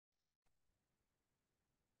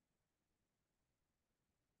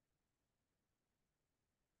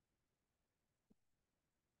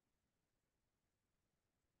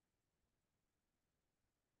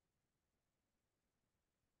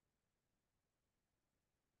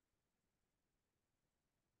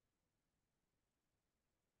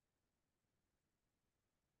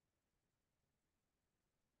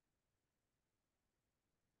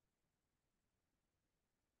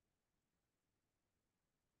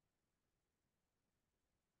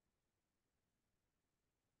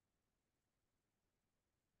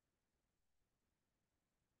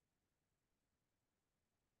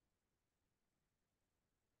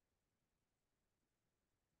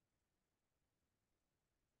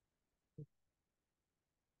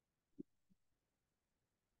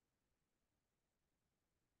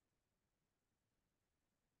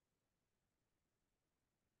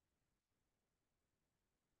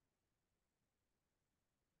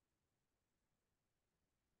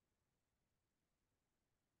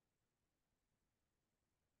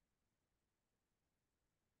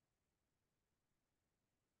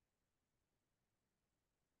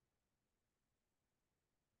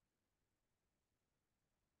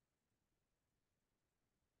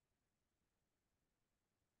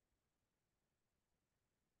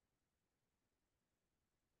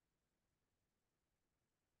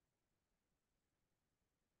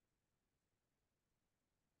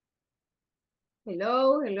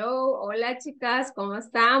Hello, hello. Hola chicas, ¿cómo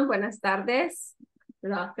están? Buenas tardes.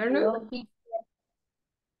 Good afternoon. Hello,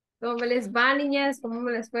 ¿Cómo les va, niñas? ¿Cómo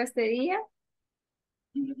les fue este día?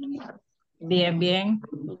 bien, bien.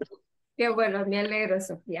 Qué bueno, me alegro,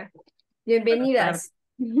 Sofía. Buenas tardes. Bienvenidas.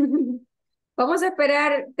 Vamos a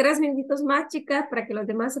esperar 3 minutitos más, chicas, para que los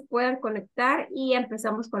demás se puedan conectar y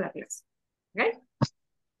empezamos con la clase. ¿Ok?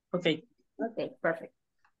 Ok. Ok, perfecto.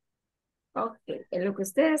 Ok, en lo que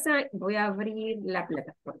ustedes saben, voy a abrir la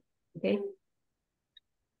plataforma. ¿Ok?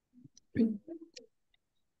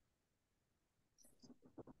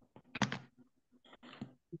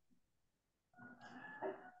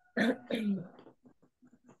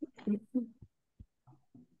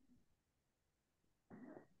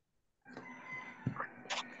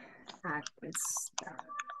 Aquí está.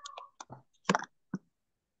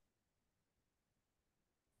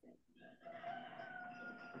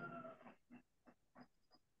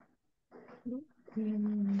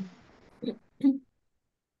 Mm.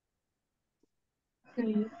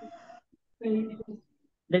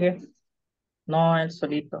 ¿De qué? No, él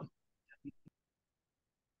solito.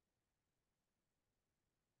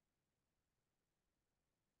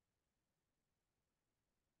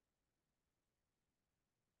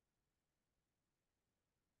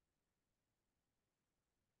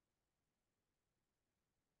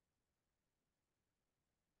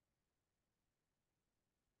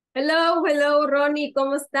 Hello, hello, Ronnie,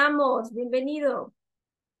 ¿cómo estamos? Bienvenido.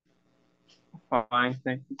 Fine,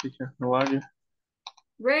 thank you, teacher. How are you?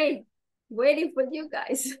 Great. Waiting for you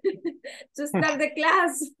guys to start the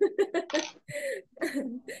class.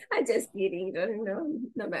 I'm just kidding,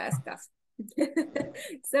 no me hagas caso.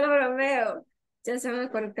 Solo bromeo. Ya se van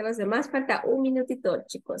a conectar los demás. Falta un minutito,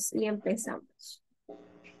 chicos, y empezamos.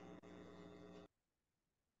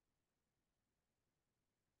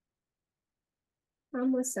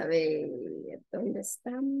 Vamos a ver, ¿dónde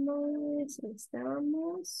estamos? ¿Dónde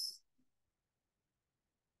estamos?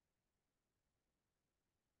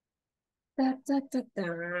 Ta, ta, ta, ta.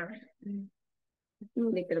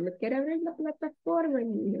 Pero me quiere abrir la plataforma,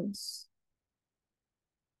 niños.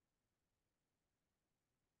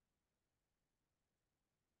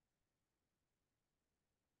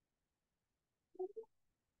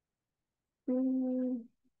 Mm,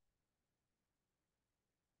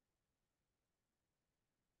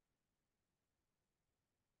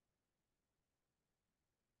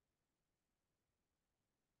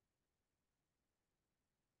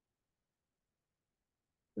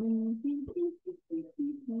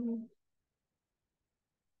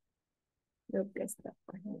 Creo que esta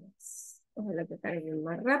página es. Ojalá que cargue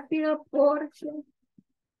más rápido porque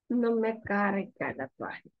no me carga la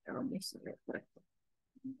página. Vamos a ver.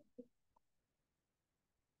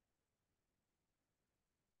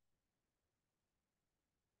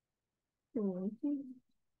 Ujú.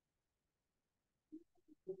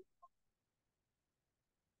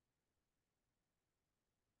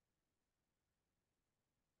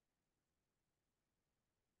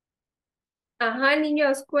 Ajá,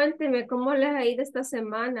 niños, cuéntenme cómo les ha ido esta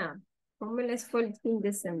semana. ¿Cómo les fue el fin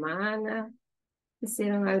de semana?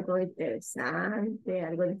 ¿Hicieron algo interesante,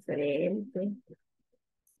 algo diferente?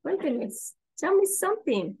 Cuéntenme. Tell me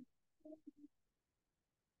something.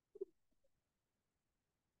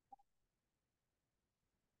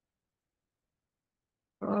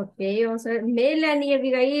 Ok, vamos a ver. Melanie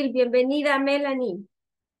Abigail, bienvenida, Melanie.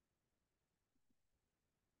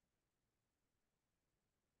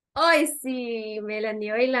 Ay, sí,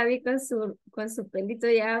 Melanie, hoy la vi con su pelito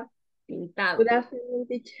ya Good pintado. afternoon,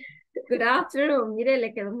 teacher. Good afternoon, mire,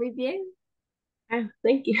 le quedó muy bien. Ah,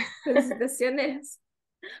 thank you. Felicitaciones.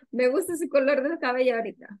 Me gusta su color de cabello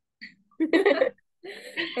ahorita.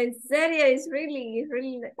 En serio,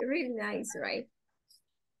 really nice, right?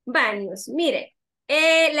 Vamos, mire,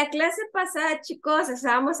 la clase pasada, chicos,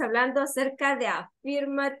 estábamos hablando acerca de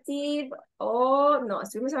affirmative o no,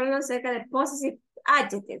 estuvimos hablando acerca de possessive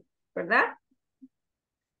adjective, ¿verdad?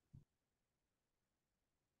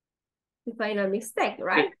 If I no mistake,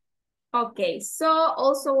 right? Sí. Okay, so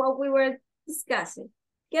also what we were discussing.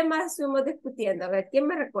 ¿Qué más estuvimos discutiendo? A ver, ¿quién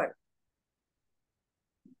me recuerda?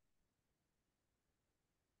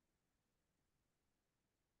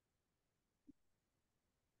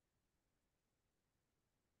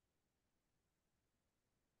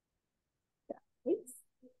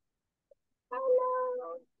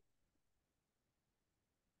 Hello.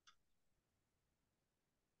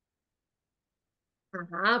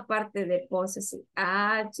 Ajá, aparte de possessive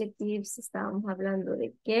adjectives, estábamos hablando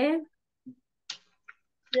de qué.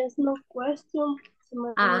 There's no question. Se me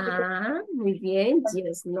olvidó que Ajá, muy bien.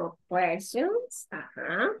 Yes, no questions.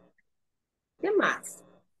 Ajá. ¿Qué más?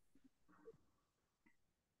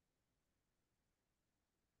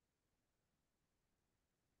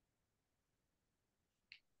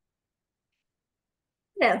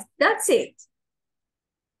 Yes, that's it.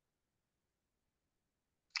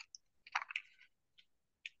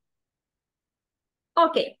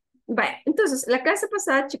 Ok, vale. Entonces, la clase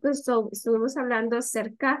pasada, chicos, estuvimos hablando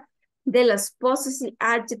acerca de los possessive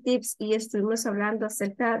adjectives y estuvimos hablando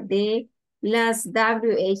acerca de las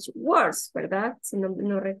WH words, ¿verdad? Si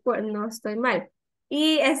no recuerdo, no estoy mal.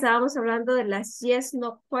 Y estábamos hablando de las yes,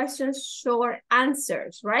 no questions, short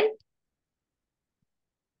answers, right?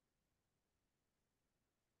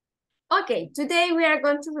 Okay, today we are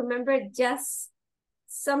going to remember just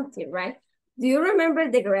something, right? Do you remember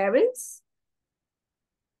the grammars?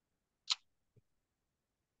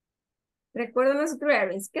 ¿Recuerdan los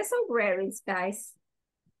grammars? ¿Qué son grammars, guys?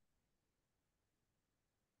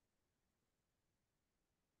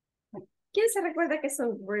 ¿Quién se recuerda que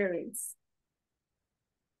son grammars?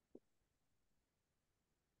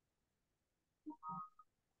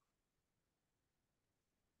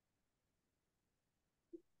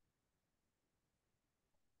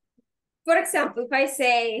 For example, if I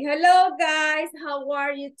say, hello guys, how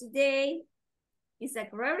are you today? Is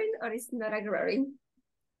that grammar or is not a grammar?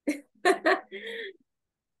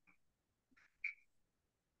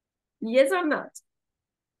 Yes or not?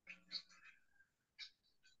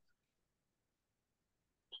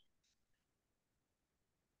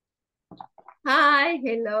 Hi,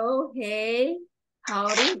 hello, hey,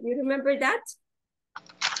 howdy. Do you remember that?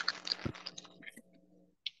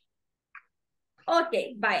 Ok,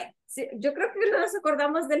 vaya. Sí, yo creo que no nos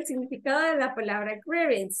acordamos del significado de la palabra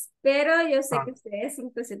greetings, pero yo sé Ah, que ustedes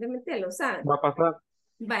inconscientemente lo saben. va a pasar.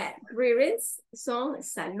 Vaya, greetings son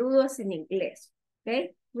saludos en inglés,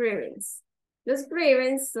 ¿ok? Greetings. Los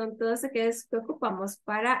greetings son todos aquellos que ocupamos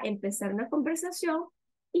para empezar una conversación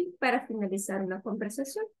y para finalizar una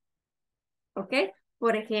conversación, ¿ok?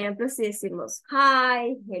 Por ejemplo, si decimos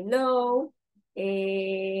hi, hello,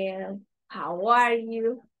 how are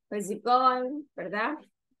you, how's it going, ¿verdad?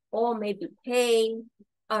 Or maybe hey,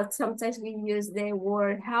 or sometimes we use the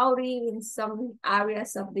word howdy in some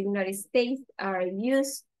areas of the United States are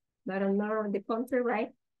used, but not of the country, right?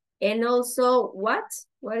 And also what?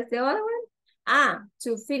 What is the other one? Ah,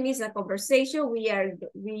 to finish a conversation, we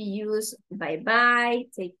use bye-bye,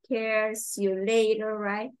 take care, see you later,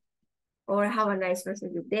 right? Or have a nice rest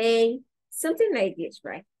of the day, something like this,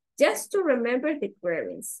 right? Just to remember the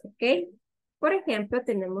greetings, okay? Por ejemplo,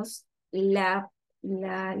 tenemos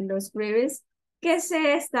los greetings que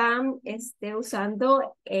se están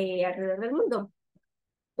usando alrededor del mundo.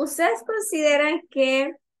 ¿Ustedes consideran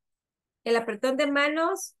que el apretón de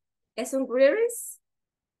manos es un greetings?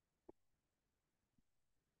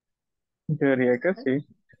 Yo diría que sí.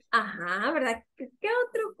 Ajá, ¿verdad? ¿Qué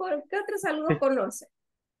otro saludo conoce?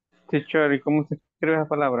 Teacher, ¿y cómo se escribe esa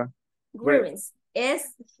palabra? Greetings.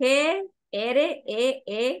 Es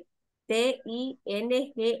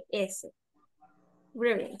Greetings.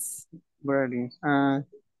 Greetings. Greetings. Ah,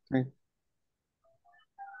 sí.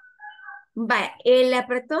 Vaya, el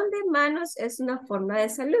apretón de manos es una forma de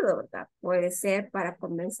saludo, ¿verdad? Puede ser para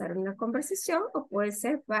comenzar una conversación o puede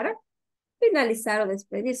ser para finalizar o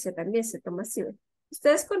despedirse, también se toma así.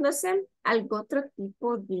 ¿Ustedes conocen algún otro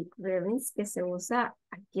tipo de greetings que se usa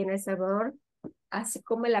aquí en El Salvador, así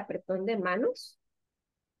como el apretón de manos?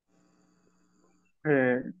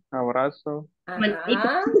 Abrazo.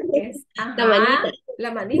 Manita. Ajá, La manita.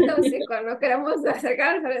 la manito, sí, cuando queremos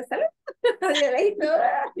acercarnos a la salud, de ladito,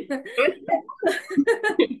 ¿verdad?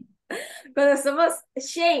 Cuando somos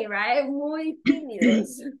shy, right? Muy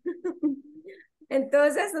tímidos.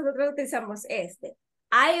 Entonces nosotros utilizamos este.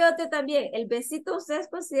 Hay otro también, el besito, ¿ustedes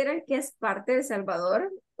consideran que es parte de El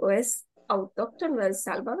Salvador o es autóctono de El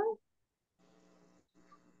Salvador?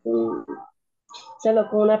 Mm, Solo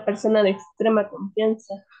con una persona de extrema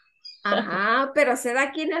confianza. Ajá, pero se da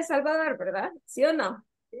aquí en El Salvador, ¿verdad? ¿Sí o no?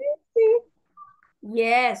 Sí.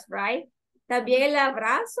 Yes, right. También el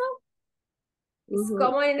abrazo es Ujú.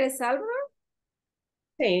 como en El Salvador.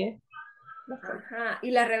 Sí. Ajá,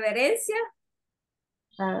 y la reverencia,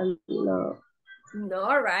 Ah, no,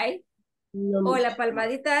 no, right. no O mucho. la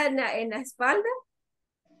palmadita en la espalda,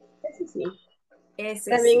 Ese sí.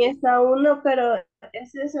 ese También sí. está uno, pero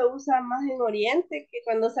ese se usa más en Oriente, que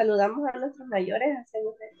cuando saludamos a nuestros mayores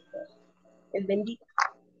hacemos esto, el bendito.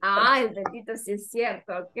 Ah, el bendito sí es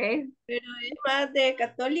cierto, ok. Pero es más de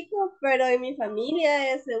católicos, pero en mi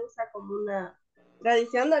familia se usa como una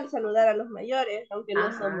tradición al saludar a los mayores, aunque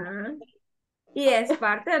no somos. Ajá. Y es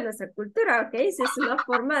parte de nuestra cultura, ¿ok? Sí, es una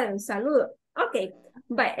forma de un saludo. Ok,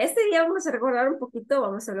 bueno, este día vamos a recordar un poquito,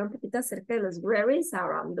 vamos a hablar un poquito acerca de los greetings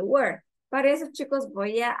around the world. Para eso, chicos,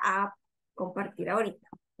 voy a compartir ahorita,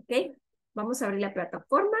 ¿ok? Vamos a abrir la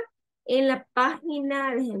plataforma. En la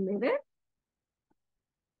página, déjenme ver,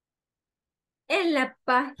 en la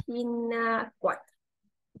página 4.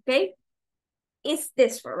 ¿Ok? It's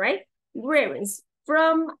this one, right? Greetings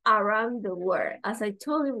from around the world. As I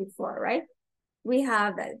told you before, right? We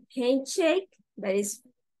have a handshake that is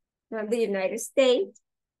from the United States.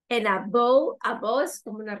 And a bow es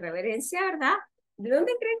como una reverencia, ¿verdad? ¿De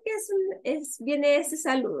dónde creen que viene ese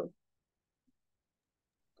saludo?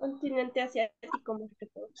 Continente asiático más que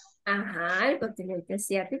todo. Ajá, el continente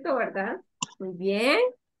asiático, ¿verdad? Muy bien.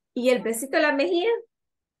 ¿Y el besito a la mejilla?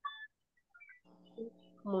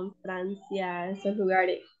 Como en Francia, esos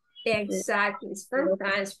lugares. Exactly, it's from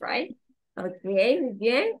France, right? Okay, muy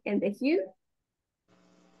bien. And the hue?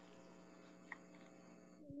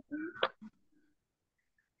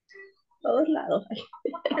 Todos lados.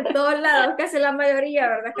 En todos lados, casi la mayoría,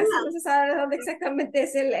 ¿verdad? Casi no se sabe dónde exactamente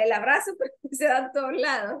es el abrazo, pero se da en todos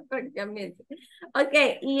lados, prácticamente. Ok,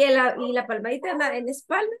 ¿y la palmadita en la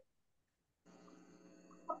espalda?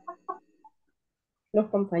 Los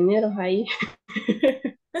compañeros ahí.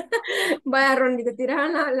 Vaya, Ronnie, te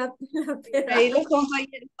tiraron la piedra. Ahí los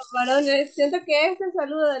compañeros, los varones. Siento que este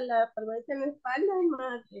saludo de la palmadita en la espalda es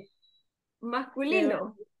más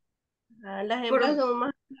Masculino. las hembras Por, son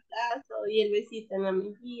más abrazo y el besito en la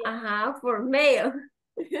mejilla. ajá, for male.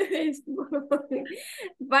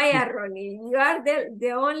 Vaya, Ronnie, you are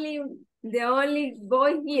the only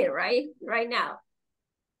boy here, right? Right now.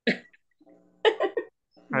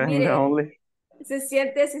 I am the Mire, only. se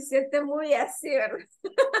siente muy así, ¿verdad?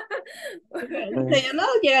 Dice yo, no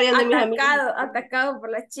llegarían de mis amigos. Atacado por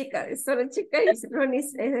las chicas, solo chicas y Ronnie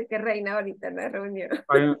es el que reina ahorita en la reunión.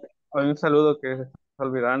 Hay un saludo que se está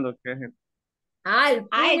olvidando, que es Ah, el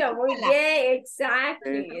Ay, puño, muy bien, el,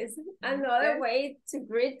 exactly. It's another way to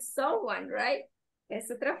greet someone, right? Es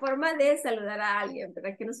otra forma de saludar a alguien,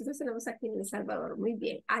 ¿verdad? Que nosotros tenemos aquí en El Salvador. Muy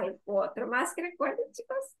bien. ¿Hay otro más que recuerden,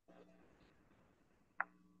 chicos?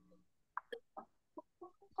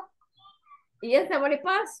 ¿Y el amor y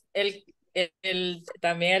paz?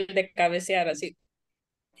 También el de cabecear, así.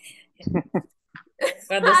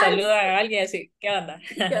 Cuando saluda a alguien, así, ¿qué onda?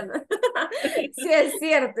 ¿Qué onda? Sí, es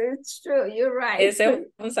cierto. It's true. You're right. Ese es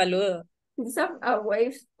un saludo. It's a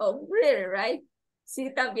way of greeting, right?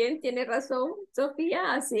 Sí, también tiene razón,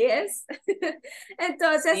 Sofía, así es.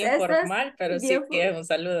 Entonces, esto es Informal, pero bien, sí que es un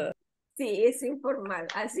saludo. sí, es informal,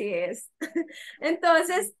 así es.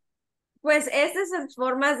 Entonces, pues estas son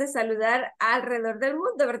formas de saludar alrededor del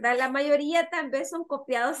mundo, ¿verdad? La mayoría también son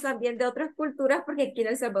copiados también de otras culturas, porque aquí en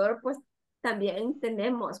El Salvador, pues también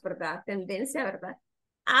tenemos, ¿verdad? Tendencia, ¿verdad?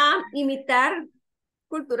 A imitar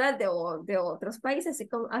culturas de otros países,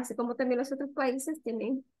 así como también los otros países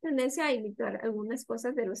tienen tendencia a imitar algunas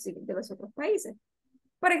cosas de los otros países.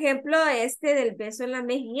 Por ejemplo, este del beso en la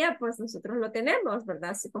mejilla, pues nosotros lo tenemos, ¿verdad?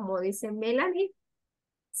 Así como dice Melanie,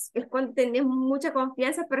 es cuando tenemos mucha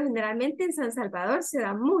confianza, pero generalmente en San Salvador se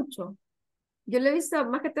da mucho. Yo lo he visto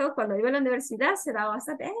más que todo cuando iba a la universidad, se da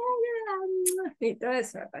bastante, y todo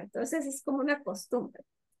eso, ¿verdad? Entonces es como una costumbre.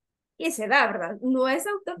 Y se da, ¿verdad? No es De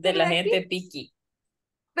autóctono la de aquí, gente piqui.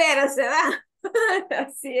 pero se da.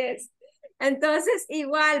 Así es. Entonces,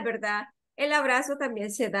 igual, ¿verdad? El abrazo también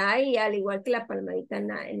se da y al igual que la palmadita en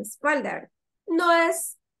la espalda. No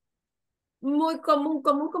es muy común,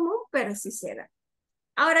 pero sí se da.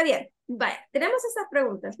 Ahora bien, vaya, tenemos estas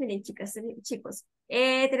preguntas. Miren, chicas, chicos.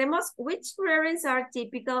 Tenemos, which greetings are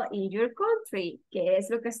typical in your country? Que es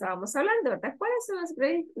lo que estábamos hablando, ¿verdad? ¿Cuáles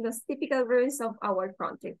son los typical greetings of our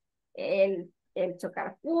country? El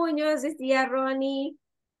chocar puños, decía Ronnie.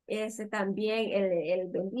 Ese también, el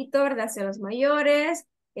bendito, ¿verdad? Hacia los mayores.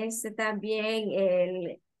 Ese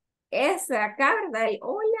también, ese acá, ¿verdad? El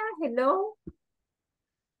hola, hello.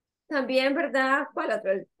 También, ¿verdad? ¿Cuál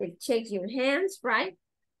otro? El shake your hands, right?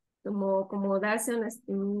 Como darse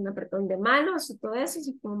un apretón de manos y todo eso,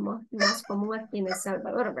 es como más común aquí en El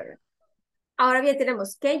Salvador, ¿verdad? Ahora bien,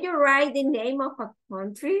 tenemos, can you write the name of a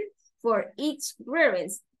country for each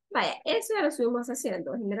reference? Vaya, eso ya lo estuvimos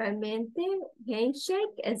haciendo. Generalmente,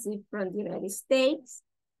 handshake is from the United States,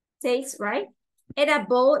 right? And a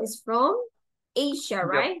bow is from Asia, yep.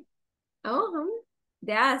 right?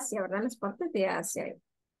 De Asia, ¿verdad? Las partes de Asia.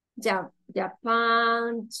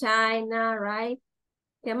 Japán, China, right?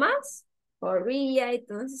 ¿Qué más? Korea y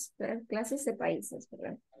todas esas clases de países,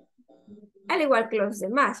 ¿verdad? Al igual que los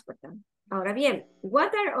demás, ¿verdad? Ahora bien,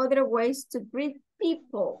 what are other ways to greet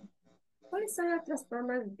people? ¿Cuáles son otras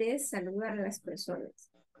formas de saludar a las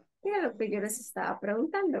personas? Era lo que yo les estaba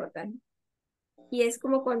preguntando, ¿verdad? Y es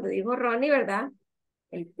como cuando dijo Ronnie, ¿verdad?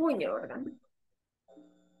 El puño, ¿verdad?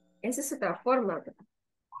 Esa es otra forma, ¿verdad?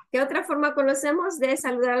 ¿Qué otra forma conocemos de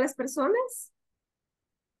saludar a las personas?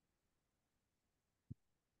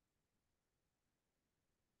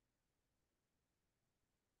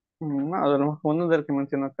 No, de los más comunes del que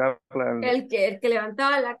mencionó Carla, El que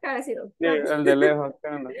levantaba la cara, así, sí, el de lejos,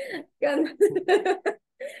 acá, ¿no?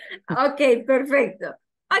 Okay, perfecto.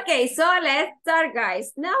 Okay, so let's start,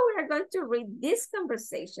 guys. Now we are going to read this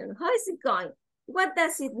conversation. How is it going? What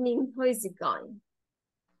does it mean? How is it going?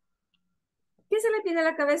 ¿Qué se le viene a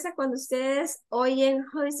la cabeza cuando ustedes oyen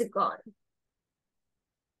how is it going?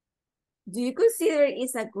 Do you consider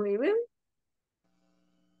it's agreeable?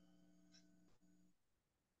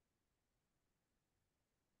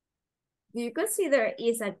 Do you consider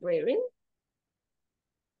it's agreeable?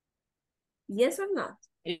 Yes or not?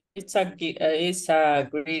 It's a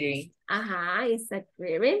greeting. Ajá, it's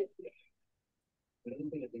agreeable.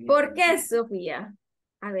 ¿Por qué, Sofía?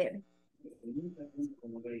 A ver.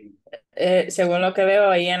 Según lo que veo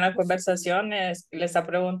ahí en las conversaciones, le está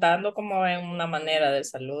preguntando como en una manera de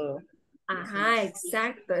saludo. Ajá,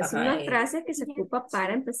 exacto. Es Ajá, una frase que se ocupa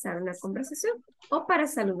para empezar una conversación o para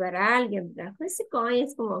saludar a alguien, ¿verdad? Pues sí,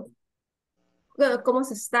 es como, bueno, ¿cómo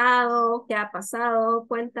has estado? ¿Qué ha pasado?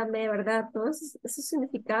 Cuéntame, ¿verdad? Todos esos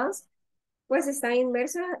significados, pues están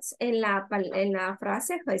inmersos en la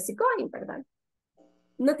frase how's it going, ¿verdad?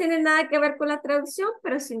 No tiene nada que ver con la traducción,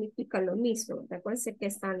 pero significa lo mismo. Acuérdense que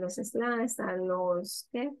están los slang, están los,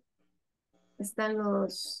 ¿qué? Están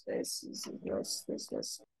los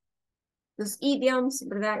idioms,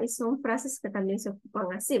 ¿verdad? Y son frases que también se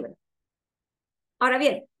ocupan así, ¿verdad? Ahora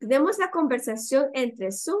bien, tenemos la conversación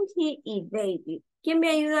entre Sungi y David. ¿Quién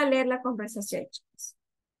me ayuda a leer la conversación, chicos?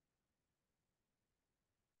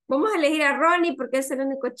 Vamos a elegir a Ronnie porque es el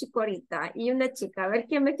único chico ahorita y una chica. A ver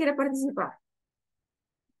quién me quiere participar.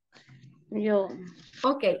 Yo.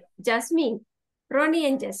 Ok, Jasmine. Ronnie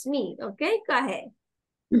and Jasmine. Ok, go ahead.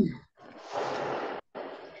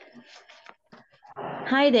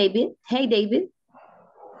 Hi, David. Hey, David.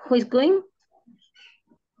 Who is going?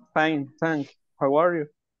 Fine, thanks. How are you?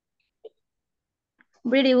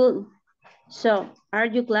 Pretty good. So, are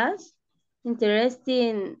you class interested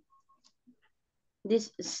in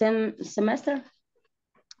this semester?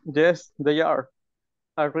 Yes, they are.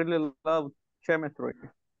 I really love geometry.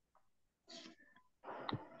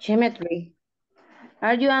 Geometry.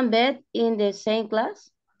 Are you and Beth in the same class?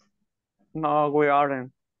 No, we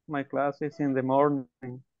aren't. My class is in the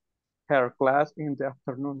morning. Her class in the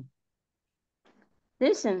afternoon.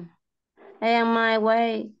 Listen, I am on my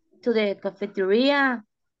way to the cafeteria.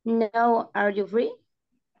 Now, are you free?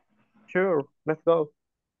 Sure, let's go.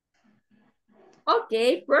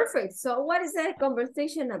 Ok, perfect. So, what is the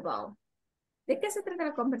conversation about? ¿De qué se trata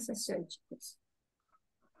la conversación, chicos?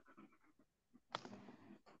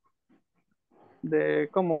 De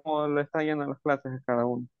cómo le está yendo las clases a cada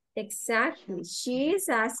uno. Exactly. She is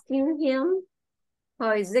asking him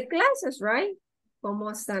how is the classes, right? ¿Cómo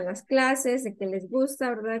están las clases? ¿De qué les gusta,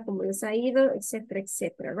 verdad? ¿Cómo les ha ido? Etcétera,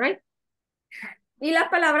 etcétera, right? Y la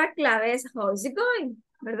palabra clave es how is it going,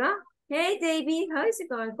 ¿verdad? Hey, David, how is it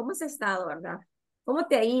going? ¿Cómo has estado, verdad? ¿Cómo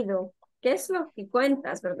te ha ido? ¿Qué es lo que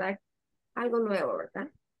cuentas, verdad? Algo nuevo, ¿verdad?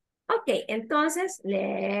 Ok, entonces,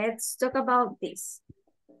 let's talk about this.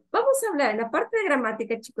 Vamos a hablar, en la parte de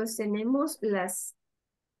gramática, chicos, tenemos las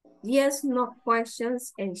yes, no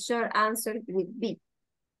questions and short answer with be.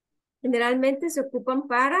 Generalmente se ocupan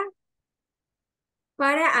para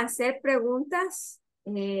hacer preguntas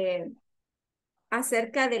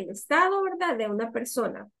acerca del estado, ¿verdad? De una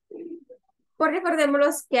persona. Pues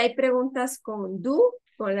recordémoslos que hay preguntas con do,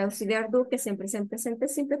 con el auxiliar do, que siempre se presente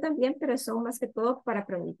simple también, pero son más que todo para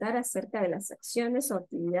preguntar acerca de las acciones o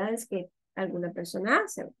actividades que alguna persona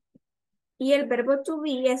hace. Y el verbo to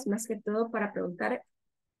be es más que todo para preguntar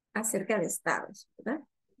acerca de estados, ¿verdad?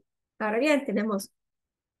 Ahora bien, tenemos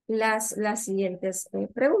las siguientes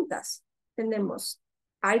preguntas. Tenemos,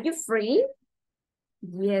 are you free?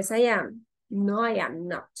 Yes, I am. No, I am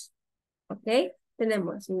not. ¿Ok?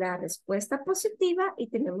 Tenemos la respuesta positiva y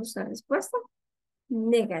tenemos la respuesta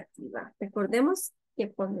negativa. Recordemos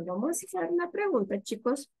que cuando vamos a hacer una pregunta,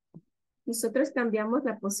 chicos, nosotros cambiamos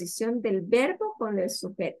la posición del verbo con el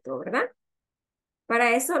sujeto, ¿verdad?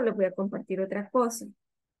 Para eso les voy a compartir otra cosa.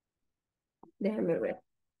 Déjenme ver.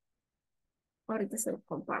 Ahorita se lo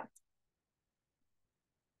comparto.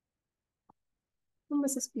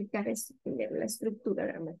 Vamos a explicar esto primero, la estructura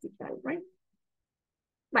gramatical, ¿right?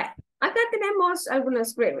 Bueno, acá tenemos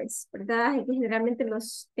algunos breves, ¿verdad? Y que generalmente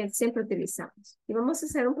los que siempre utilizamos. Y vamos a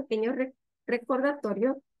hacer un pequeño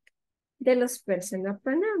recordatorio de los personal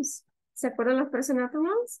pronouns. ¿Se acuerdan los personal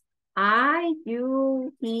pronouns? I,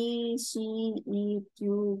 you, he, she, it,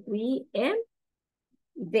 you, we, and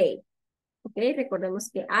they. ¿Ok? Recordemos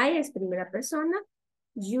que I es primera persona,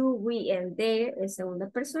 you, we, and they es segunda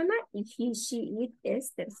persona y he, she, it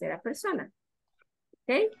es tercera persona.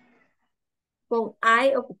 ¿Ok? Con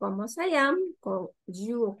I ocupamos I am, con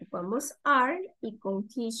you ocupamos are y con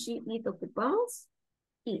he, she, it ocupamos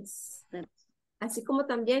is. Así como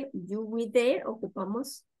también you, we, they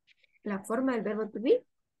ocupamos la forma del verbo to be,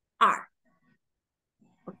 are.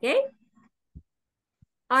 ¿Ok?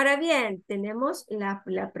 Ahora bien, tenemos la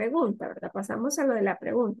pregunta, ¿verdad? Pasamos a lo de la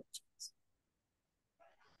pregunta, chicos.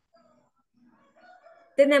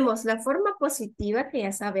 Tenemos la forma positiva que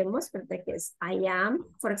ya sabemos, ¿verdad? Que es I am,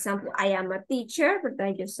 por ejemplo, I am a teacher,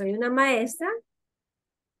 ¿verdad? Yo soy una maestra.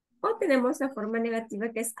 O tenemos la forma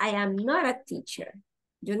negativa que es I am not a teacher.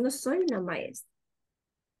 Yo no soy una maestra.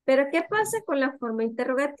 Pero ¿qué pasa con la forma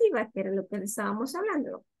interrogativa? Que era lo que estábamos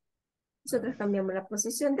hablando. Nosotros cambiamos la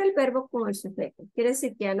posición del verbo con el sujeto. Quiere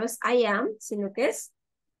decir que ya no es I am, sino que es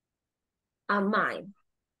am I.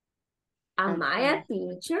 Am I a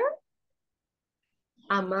teacher?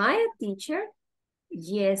 Am I a teacher?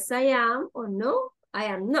 Yes, I am. O no, I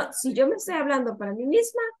am not. Si yo me estoy hablando para mí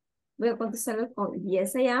misma, voy a contestarlo con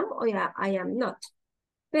yes, I am o ya, I am not.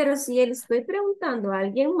 Pero si le estoy preguntando a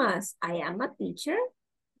alguien más, I am a teacher,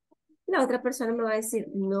 la otra persona me va a decir,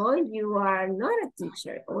 no, you are not a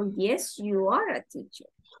teacher. O yes, you are a teacher.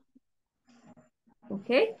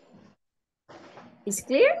 Okay? Is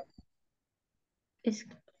clear?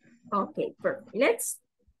 Okay, perfect. Let's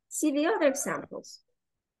see the other examples.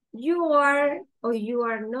 You are or you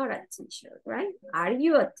are not a teacher, right? Are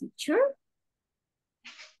you a teacher?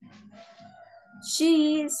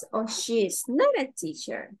 She is or she is not a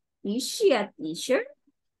teacher. Is she a teacher?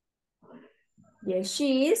 Yes,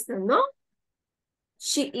 she is. No,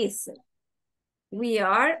 she isn't. We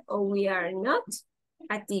are or we are not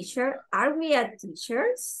a teacher. Are we a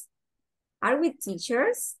teachers? Are we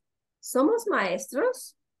teachers? ¿Somos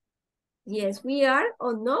maestros? Yes, we are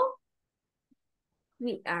or no,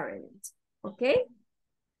 we aren't. ¿Ok?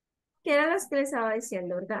 ¿Qué eran las que les estaba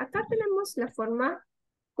diciendo, verdad? Acá tenemos la forma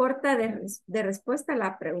corta de respuesta a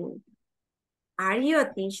la pregunta. Are you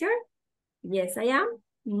a teacher? Yes, I am.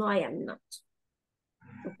 No, I am not.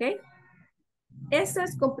 ¿Ok? Esto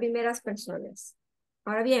es con primeras personas.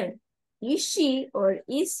 Ahora bien, is she or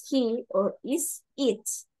is he or is it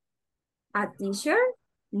a teacher?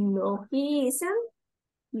 No, he isn't.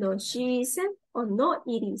 No, she isn't. Or no,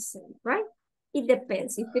 it isn't, right? It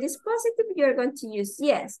depends. If it is positive, you're going to use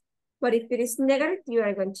yes. But if it is negative, you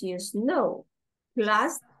are going to use no.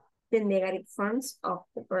 Plus the negative forms of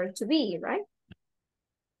the verb to be, right?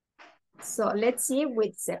 So let's see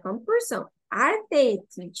with second person. Are they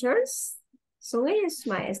teachers? ¿Son ellos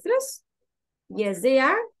maestros? Yes, they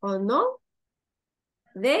are. Or no,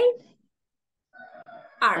 they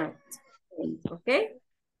aren't. ¿Ok?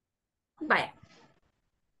 Vaya.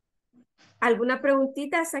 ¿Alguna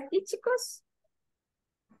preguntita hasta aquí, chicos?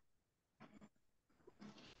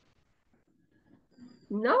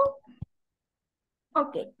 ¿No?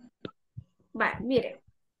 Ok. Vale, miren.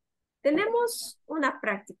 Tenemos una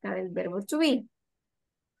práctica del verbo to be.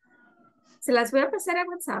 Se las voy a pasar a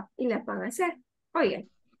WhatsApp y la van a hacer. Oigan,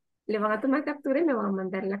 le van a tomar captura y me van a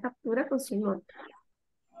mandar la captura con su nombre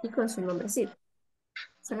y con su nombrecito.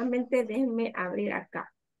 Solamente déjenme abrir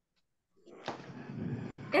acá.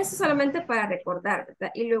 Eso solamente para recordar,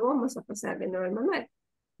 ¿verdad? Y luego vamos a pasar de nuevo el manual.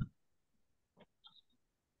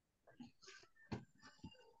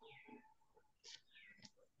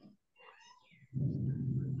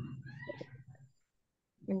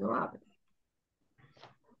 Que no abre.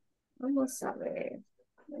 Vamos a ver.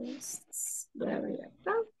 Voy a abrir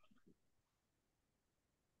acá.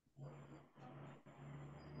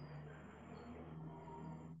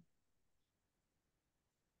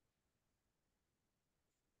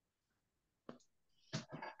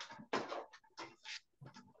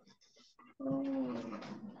 Oh.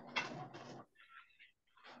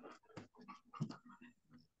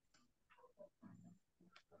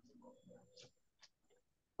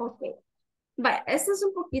 Ok. Vaya, esta es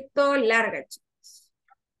un poquito larga, chicos.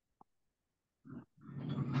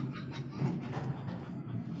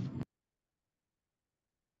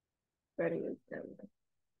 Permítanme.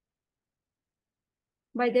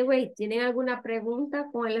 By the way, ¿tienen alguna pregunta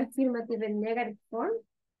con el affirmative and negative form?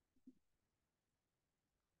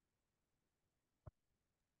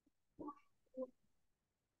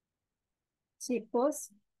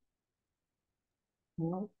 Chicos,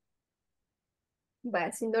 No.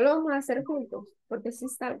 vaya, si no lo vamos a hacer juntos, porque sí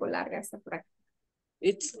está algo larga esta práctica.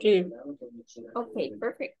 It's clear. Okay,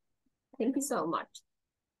 perfect. Thank you so much.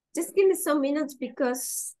 Just give me some minutes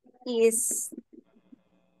because it's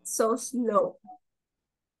so slow.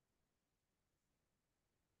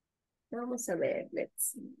 Vamos a ver,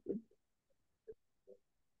 let's see.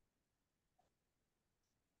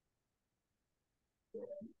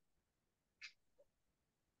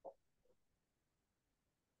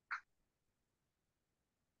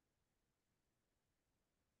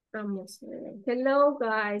 Vamos a ver. Hello,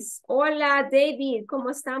 guys. Hola, David. ¿Cómo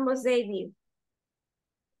estamos, David?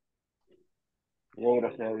 Bien,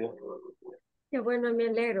 gracias a Dios. Qué bueno, me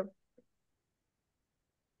alegro.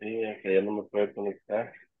 Sí, es que ya no me puedo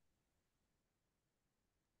conectar.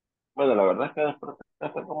 Bueno, la verdad es que desperté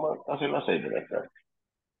hasta como casi las 6 de la tarde.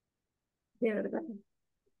 De verdad.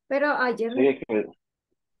 Pero ayer, Sí, es que,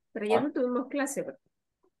 pero ayer ah, no tuvimos clase, ¿verdad?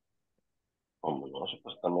 como no,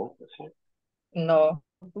 supuestamente, sí. No,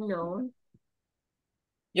 No,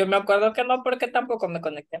 yo me acuerdo que no porque tampoco me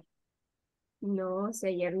conecté. no, o sea,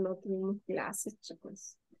 ayer no tuvimos clases,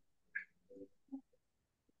 chicos.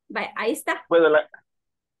 Vaya, ahí está. Bueno,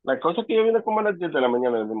 la cosa es que yo vine como a las 10 de la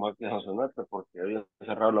mañana y venimos aquí a Sonsonate porque había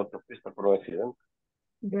cerrado la autopista por un accidente.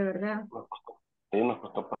 De verdad. Nos costó, sí, nos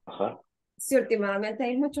costó pasar. Sí, últimamente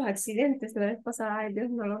hay muchos accidentes. La vez pasada, ay, Dios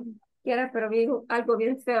no lo quiera, pero vi algo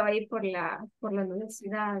bien feo ahí por la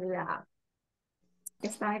universidad, que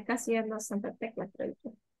está casi en Santa Tecla, creo que.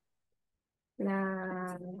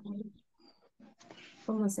 La,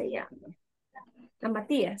 ¿Cómo se llama? La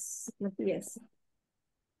Matías, Matías.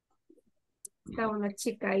 Está una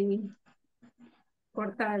chica ahí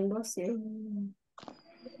cortando, sí.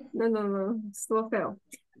 No, no, no, estuvo feo.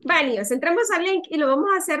 Vale, niños, entramos al link y lo vamos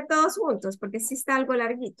a hacer todos juntos, porque sí está algo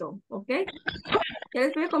larguito, ¿ok? Ya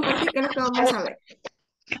les voy a compartir qué es lo que vamos a ver.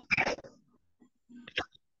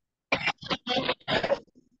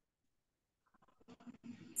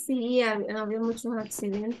 Sí, había muchos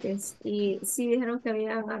accidentes y sí dijeron que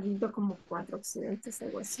habían habido como 4 accidentes,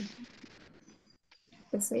 algo así,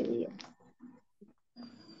 ese día.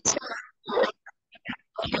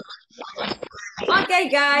 Okay,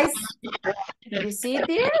 guys, do you see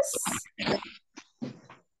this?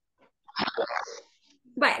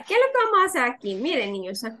 Vale, ¿qué es lo que vamos a hacer aquí? Miren,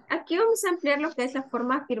 niños, aquí vamos a ampliar lo que es la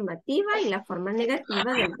forma afirmativa y la forma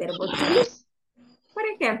negativa del verbo to be. Por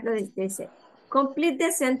ejemplo, dice, complete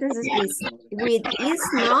the sentences with is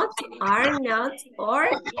not, are not, or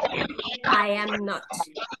I am not.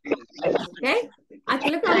 ¿Ok?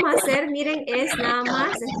 Aquí lo que vamos a hacer, miren, es nada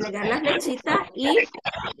más desplegar la flechita y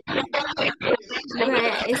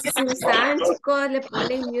si están chicos, le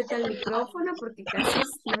ponen mute al micrófono porque casi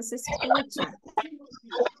no se escucha.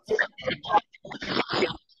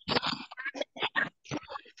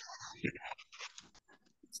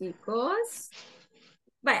 Chicos.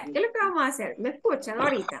 Vaya, ¿qué es lo que vamos a hacer? ¿Me escuchan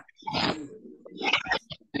ahorita?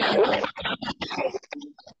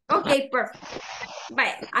 Ok, perfecto.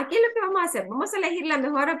 Vaya, aquí es lo que vamos a hacer. Vamos a elegir la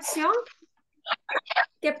mejor opción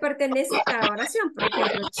que pertenece a cada oración. Por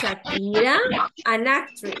ejemplo, Shakira, an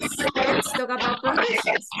actress. Let's talk about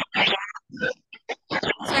professions.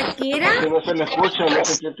 Shakira. Es que no se le escucha, no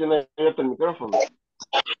sé quién tiene abierto el micrófono.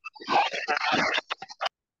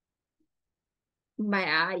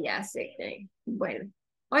 Vaya, ya sé. Bueno,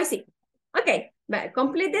 hoy sí. Ok, vaya,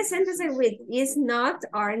 complete the sentence with is not,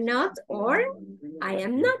 are not, or I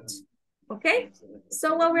am not. Okay,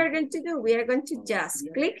 so what we're going to do, we are going to just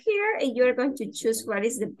click here and you're going to choose what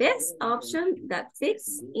is the best option that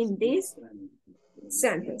fits in these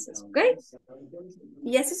sentences, okay?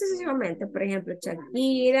 Y así sucesivamente, por ejemplo,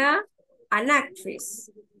 Shakira, an actress.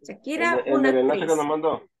 Shakira, En una el enlace que actriz. nos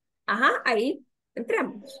mandó. Ajá, ahí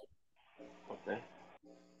entramos. Ok.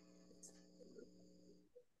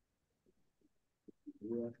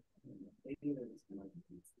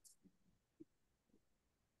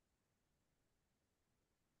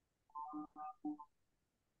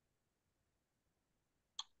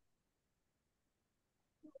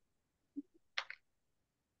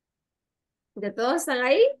 ¿De todos están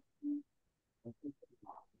ahí?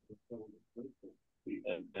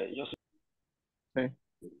 Yo sí. Sí.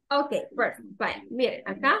 Ok, perfecto. Vale, miren,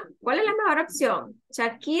 acá, ¿cuál es la mejor opción?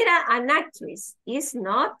 Shakira, an actress, is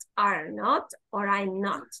not, are not, or I'm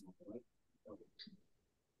not.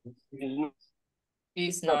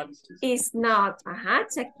 Is not. Is not, ajá,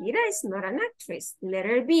 Shakira is not an actress.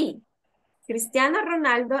 Letter B. Cristiano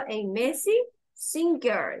Ronaldo and Messi,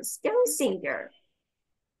 singers. ¿Qué es un singer?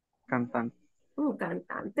 Cantante. Un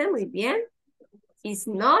cantante, muy bien. Is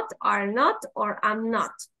not, are not, or I'm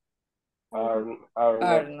not. Are Are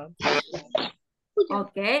not. not.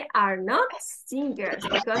 Okay, are not singers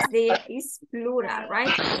because they is plural, right?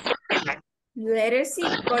 Letter C,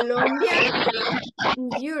 Colombia,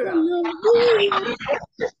 Europe.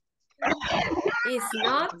 Is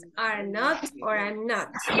not, are not, or I'm not.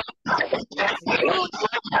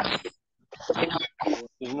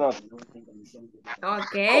 Is not.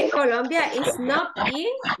 Okay, Colombia is not in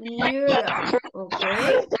Europe.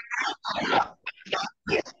 Okay.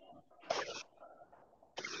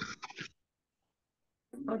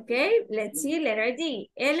 Okay, let's see, letter D.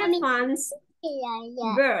 Elephants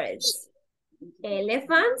Birds.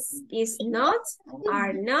 Elephants is not,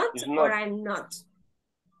 are not, It's or not. I'm not.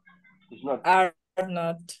 It's not. Are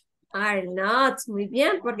not. Are not. Muy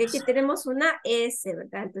bien, porque aquí tenemos una S,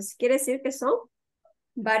 ¿verdad? Entonces quiere decir que son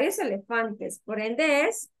varios elefantes. Por ende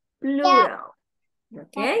es plural.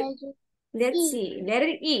 ¿Ok? Let's see.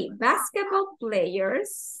 Letter E. Basketball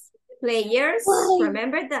players. Players.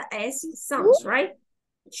 Remember the S sounds, right?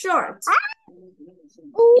 Short.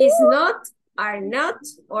 Is not, are not,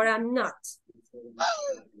 or I'm not.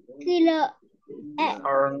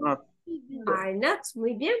 Are not. Are not.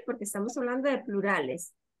 Muy bien, porque estamos hablando de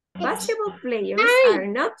plurales. Basketball players are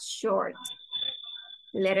not short.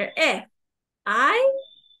 Letter F. I,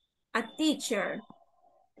 a teacher.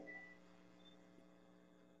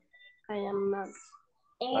 I am not.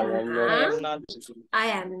 I am I not. am not. I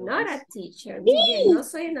am not a teacher. Muy bien, no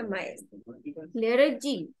soy una maestra. Letter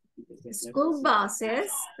G. School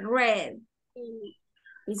buses, red.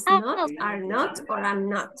 Is not, are not, or I'm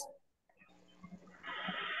not.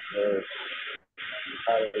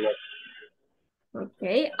 I am not.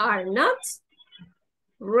 Ok, are not,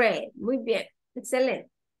 red. Muy bien, excelente.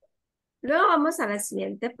 Luego vamos a la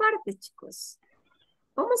siguiente parte, chicos.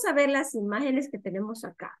 Vamos a ver las imágenes que tenemos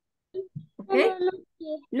acá. Ok.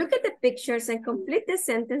 Look at the pictures and complete the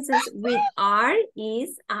sentences with are,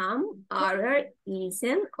 is, am, are,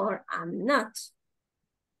 isn't, or am not.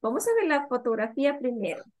 Vamos a ver la fotografía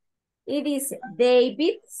primero. Y dice,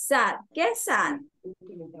 David sad. ¿Qué es sad?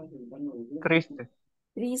 Triste.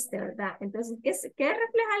 Triste, ¿verdad? Entonces, ¿qué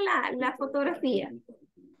refleja la fotografía?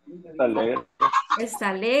 Está alegre. Está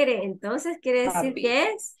alegre. Entonces, quiere decir Happy. que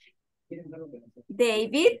es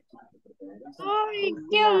David Ay,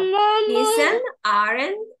 qué mamá. isn't,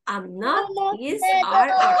 aren't, am not, is,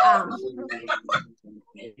 are, or am.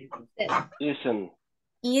 Isn't.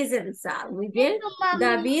 Isn't sad. Muy bien.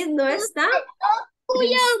 David no está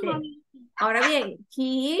triste. Ahora bien,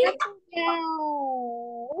 he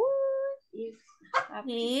is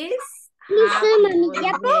happy. Muy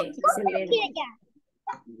bien, excelente.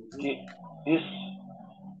 He is.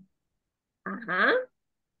 Ajá.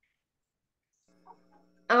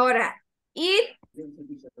 Ahora, it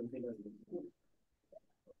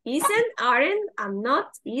isn't, aren't, am not,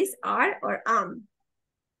 is, are, or am.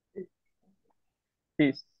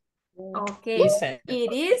 Is. Okay. Isn't.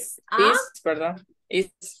 It is Is, ¿verdad? Is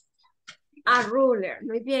a ruler.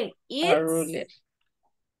 Muy bien. a ruler.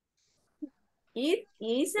 It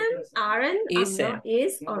isn't, aren't, am Isn't. not,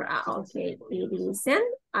 is, or are. Okay. It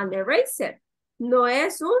isn't an eraser. No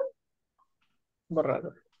es un,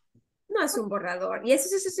 Borrador. no es un borrador. Y eso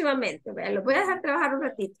sucesivamente. Vean, lo voy a dejar trabajar un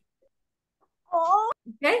ratito.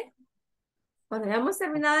 ¿Ok? Cuando hayamos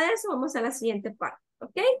terminado eso, vamos a la siguiente parte.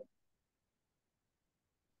 ¿Ok?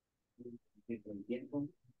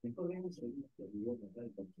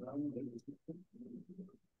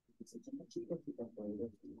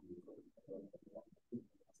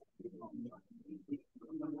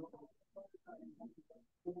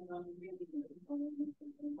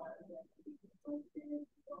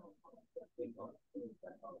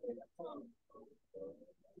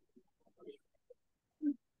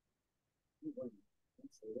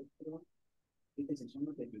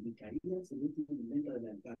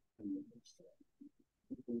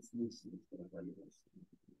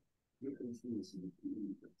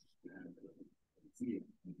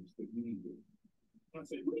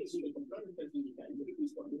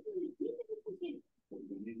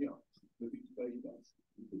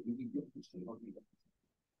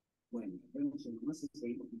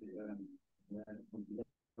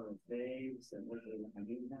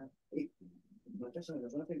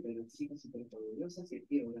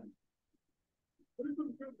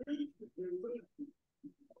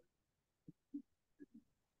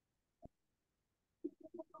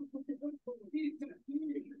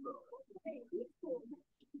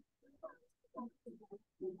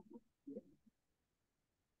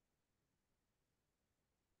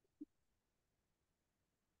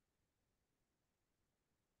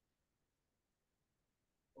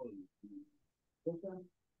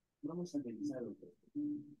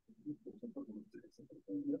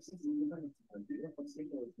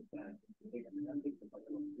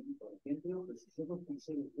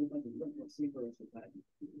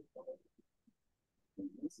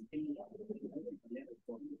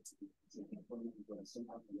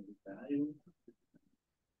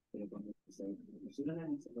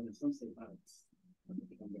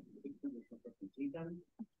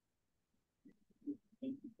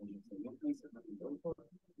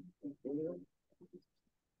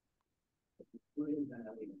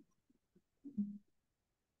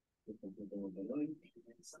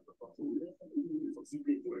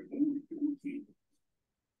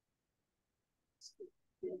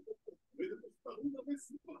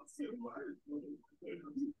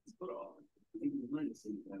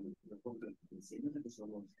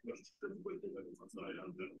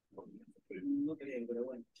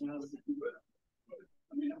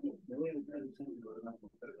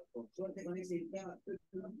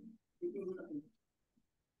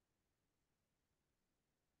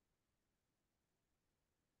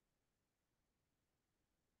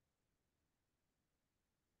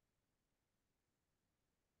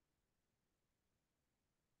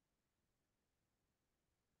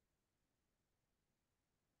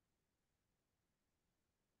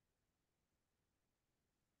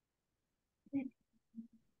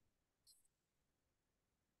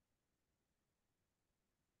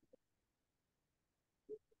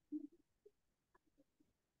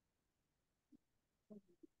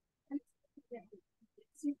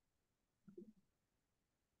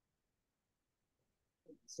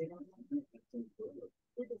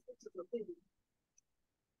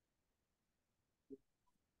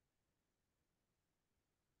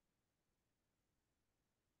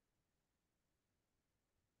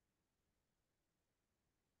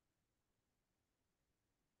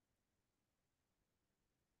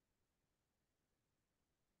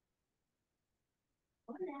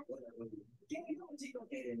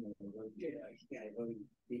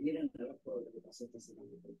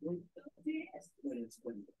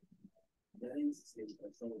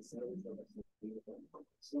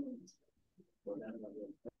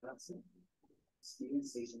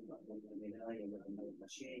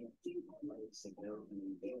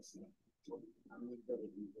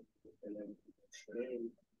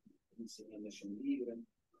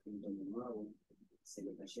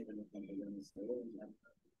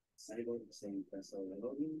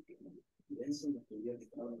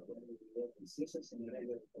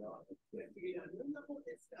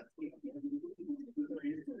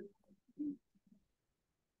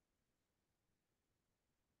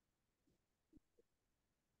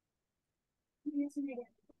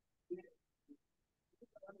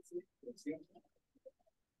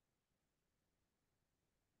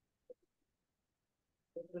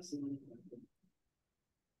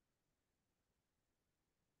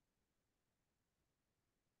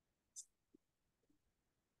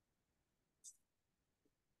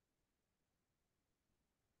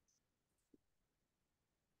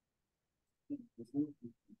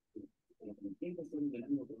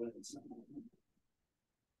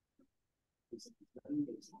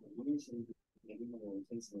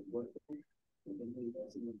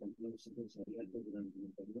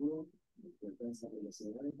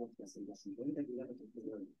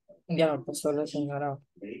 Ya lo pasó la señora.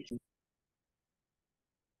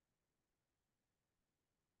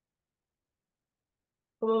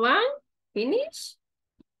 ¿Cómo van? ¿Finish?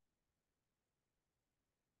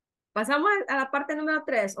 Pasamos a la parte número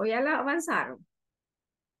 3 o ya la avanzaron.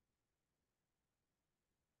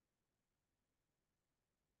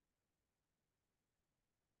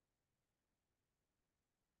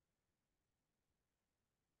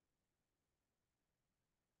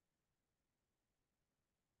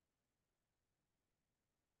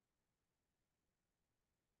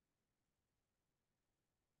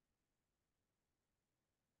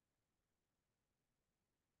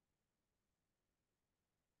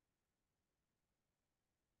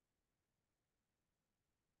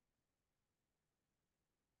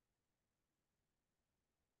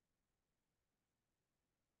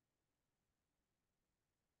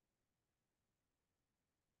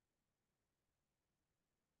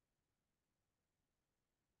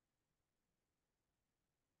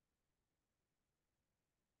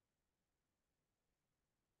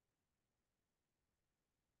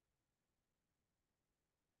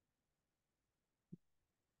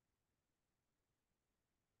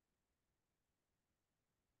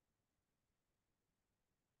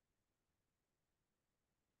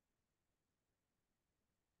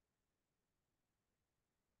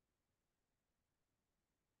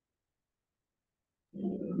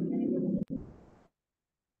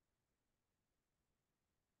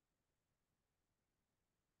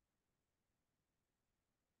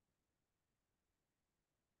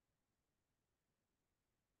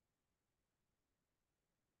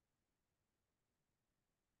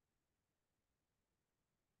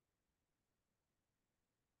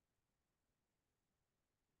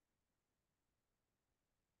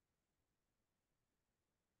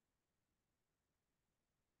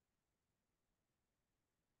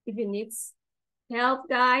 If you need help,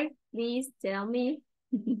 guys, please tell me.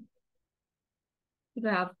 If If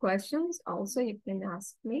you have questions, also you can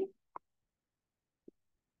ask me.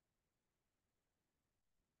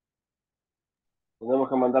 Tenemos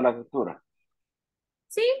que mandar la captura.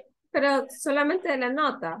 Sí, pero solamente de la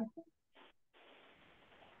nota.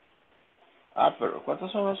 Ah, pero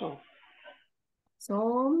 ¿cuántos son esos?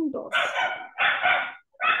 Son 2.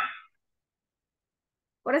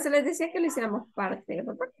 Por eso les decía que lo hiciéramos parte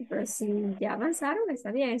por parte, pero si ya avanzaron,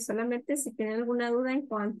 está bien. Solamente si tienen alguna duda en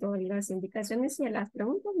cuanto a las indicaciones y a las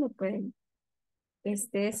preguntas, me pueden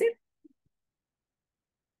decir.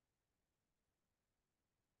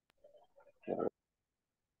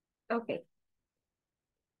 Ok.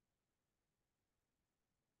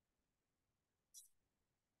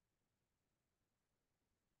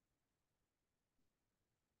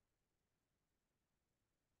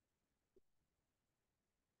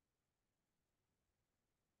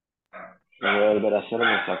 Lo voy a volver a hacer,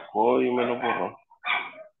 me sacó y me lo borró.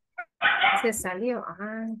 Se salió.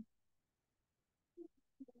 Ajá.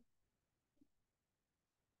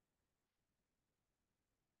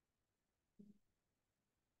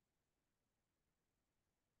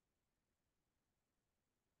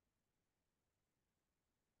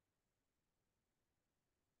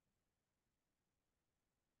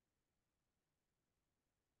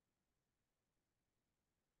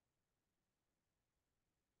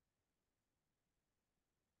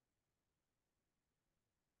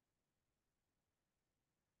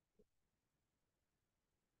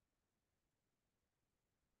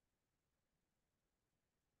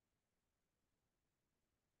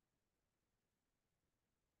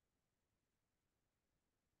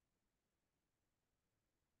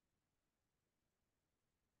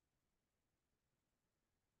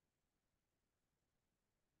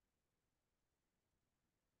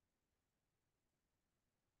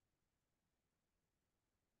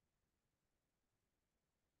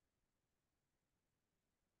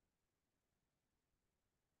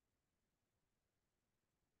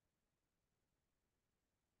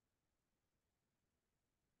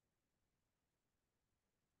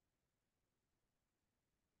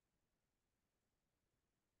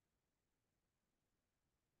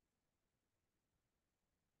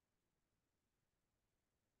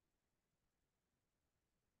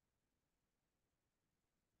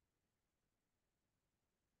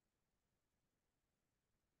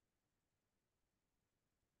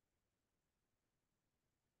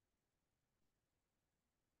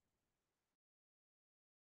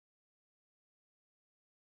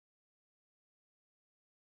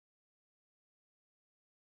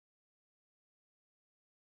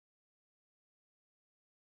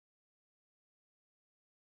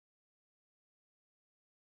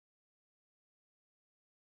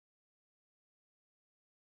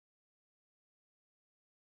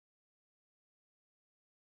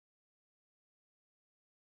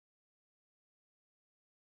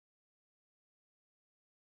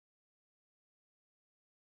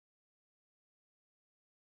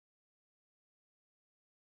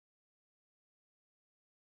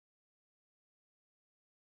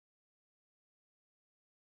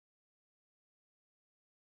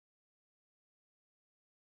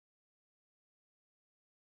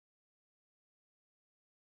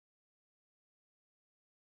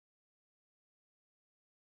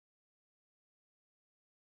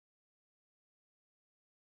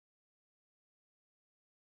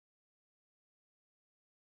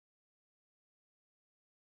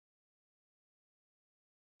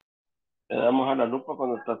 ¿Le damos a la lupa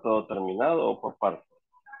cuando está todo terminado o por parte?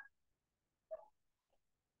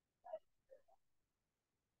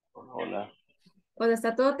 Hola. Cuando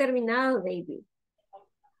está todo terminado, David.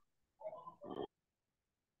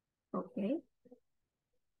 Ok.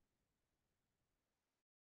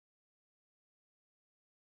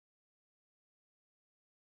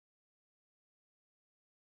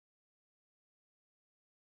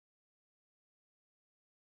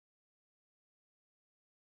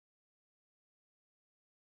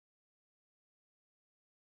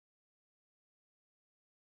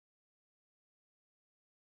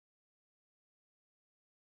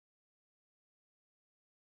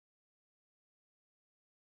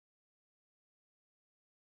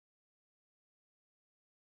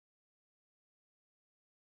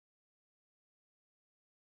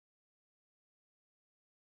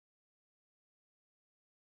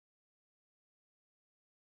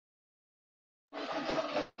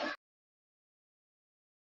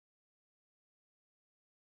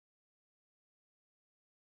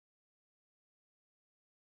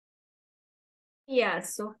 Yeah,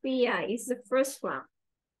 Sophia is the first one.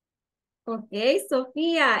 Okay,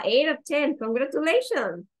 Sophia, 8 of 10.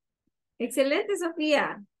 Congratulations. Excelente,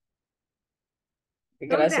 Sofía.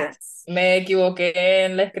 Gracias. Congrats. Me equivoqué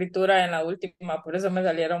en la escritura en la última, por eso me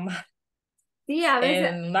salieron mal. Sí, a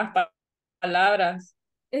veces, En unas palabras,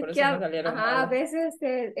 es por que eso me salieron ajá, a malas. veces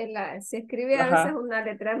se escribe a veces Ajá, una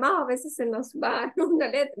letra más, a veces se nos va una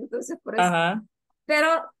letra, entonces por eso. ajá, Pero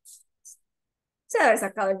se debe haber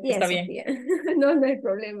sacado el 10, está bien. Sofía. No, no hay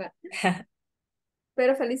problema.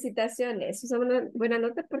 Pero felicitaciones. Es una buena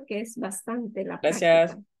nota porque es bastante la práctica.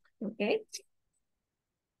 Gracias. ¿Ok?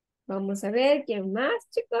 Vamos a ver quién más,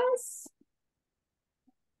 chicos.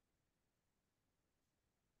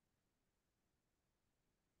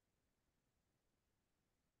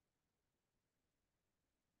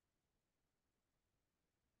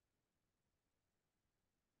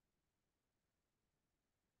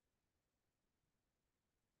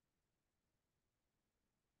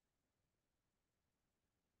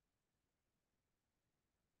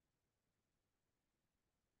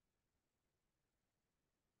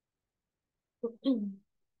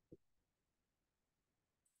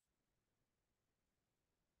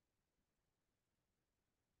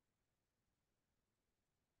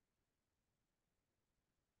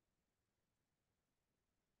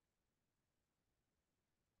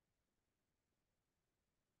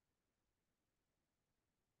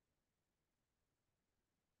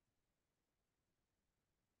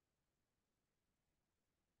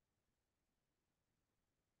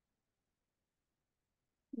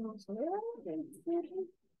 Vamos a ver.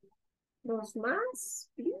 Dos más,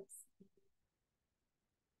 please.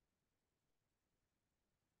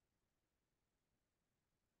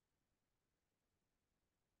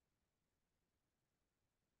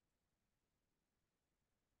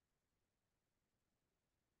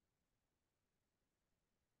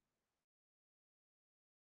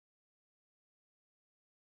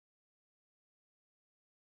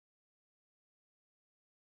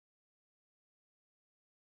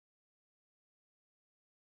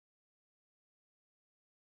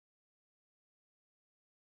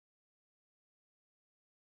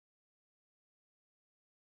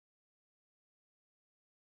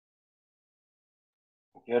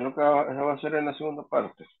 ¿Qué es lo que va a hacer en la segunda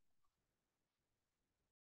parte?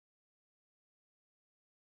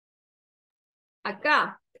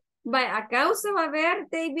 Acá. Acá usted va a ver,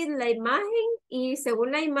 David, la imagen y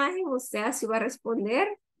según la imagen usted así va a responder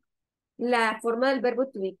la forma del verbo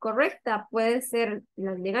to be correcta. Puede ser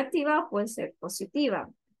la negativa, puede ser positiva.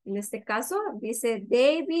 En este caso dice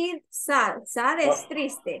David sad. Sad es No,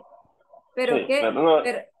 triste. sí, Pero qué, pero no,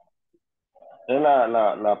 pero es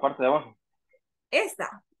la parte de abajo,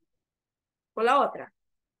 esta o la otra.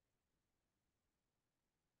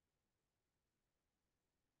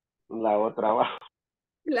 la otra abajo.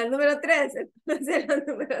 La número 3, entonces la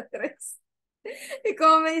número 3. ¿Y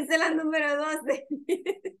cómo me dice la número 2,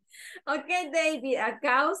 David? Ok, David,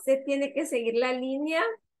 acá usted tiene que seguir la línea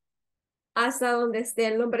hasta donde esté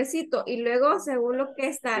el nombrecito y luego según lo que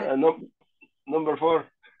está, No, number 4.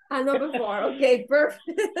 number 4, ok, perfect.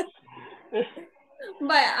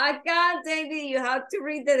 But acá, David, you have to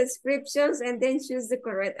read the descriptions and then choose the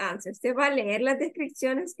correct answer. Usted va a leer las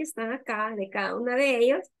descripciones que están acá de cada una de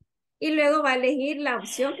ellos y luego va a elegir la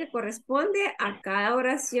opción que corresponde a cada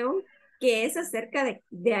oración que es acerca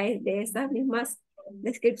de estas mismas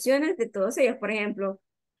descripciones de todos ellos. Por ejemplo,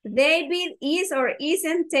 David is or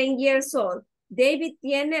isn't 10 years old. David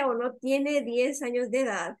tiene o no tiene 10 años de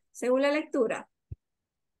edad, según la lectura.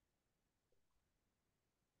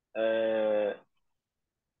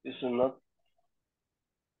 This is not,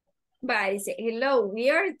 Va, dice, hello, we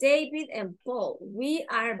are David and Paul. We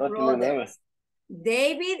are no tiene 9. brothers.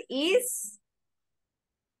 David is,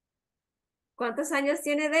 ¿cuántos años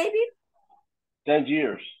tiene David? 10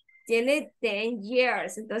 years. Tiene 10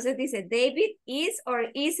 years. Entonces dice, David is or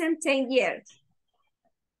isn't 10 years.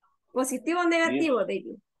 ¿Positivo o Is, negativo,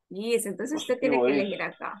 David? Yes, entonces usted tiene positivo que is. elegir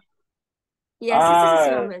acá. Y así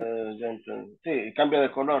sucesivamente. Ya entendí. Sí, cambia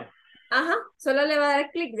de color. Ajá, solo le va a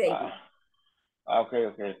dar clic, David. Ah, ok,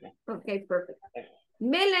 ok, ok. Okay, perfect.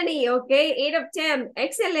 Melanie, okay, 8 of 10.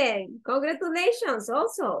 Excellent. Congratulations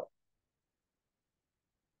also.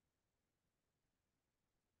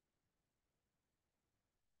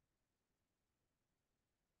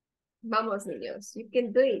 Vamos, niños. You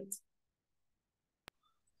can do it.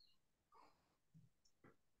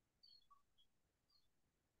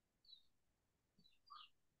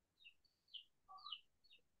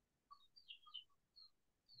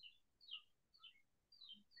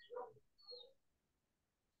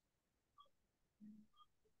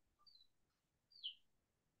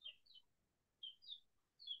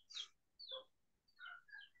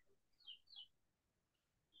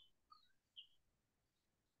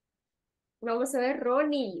 Vamos a ver,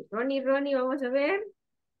 Ronnie. Ronnie, vamos a ver.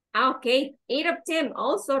 Ah, ok. 8 of 10.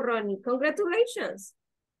 Also, Ronnie. Congratulations.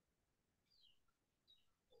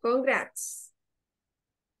 Congrats.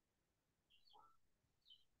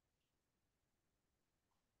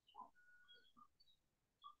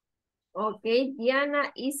 Ok,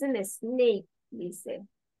 Diana is a snake, dice.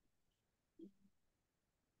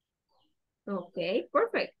 Ok,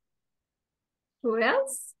 perfect. Who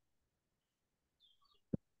else?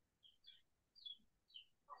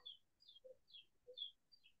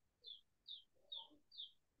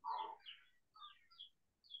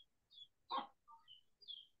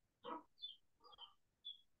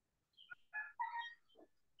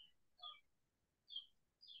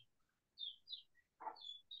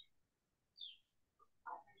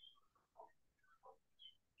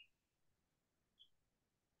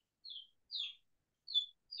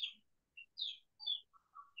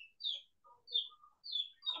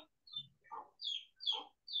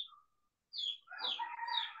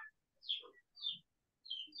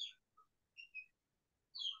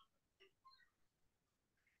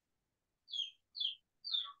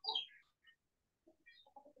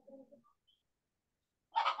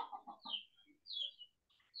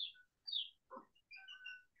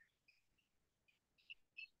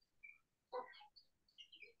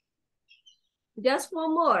 Just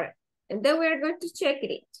one more, and then we are going to check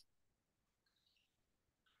it.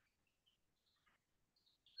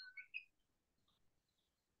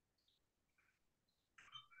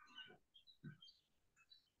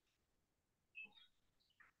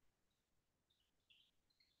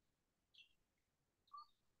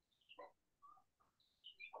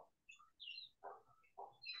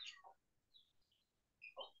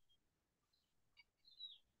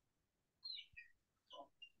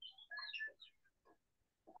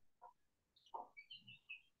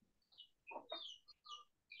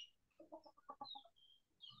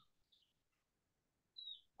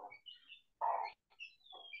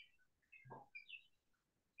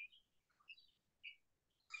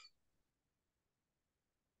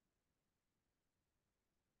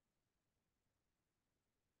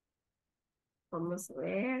 Vamos a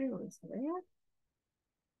ver, vamos a ver.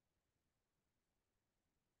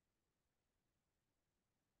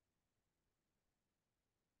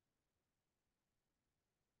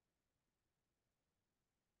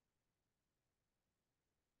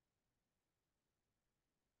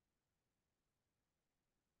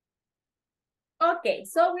 Ok,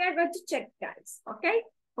 so we are going to check, guys. Ok,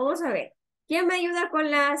 vamos a ver. ¿Quién me ayuda con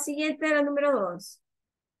la siguiente, la número 2?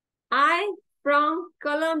 I'm from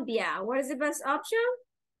Colombia. What is the best option?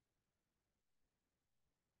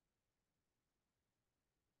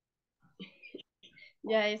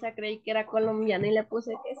 Ya esa creí que era colombiana y le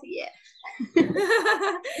puse que sí era.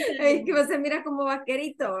 Es que se mira como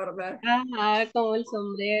vaquerito, ¿verdad? Ajá, como el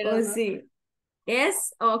sombrero, Oh, ¿no? sí.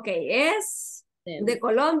 Es, ok, ¿es de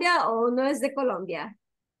Colombia o no es de Colombia?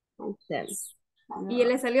 Y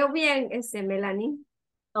le salió bien, Melanie.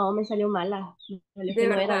 No, me salió mala. Me salió De que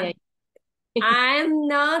no era de verdad. ahí. I'm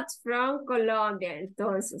not from Colombia.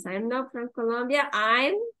 Entonces, I'm not from Colombia.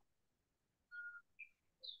 I'm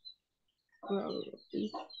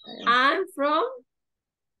from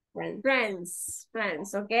France,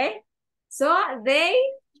 okay? So, they...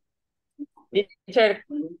 Teacher,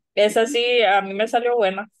 esa sí, a mí me salió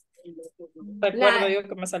buena. Recuerdo La, yo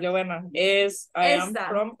que me salió buena. Es I am esta.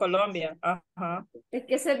 from Colombia. Ajá. Es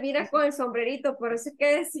que se mira con el sombrerito, por eso es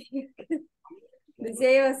que decía,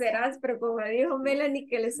 decía yo, serás, pero como dijo Melanie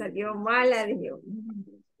que le salió mala, dije,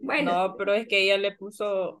 bueno. No, pero es que ella le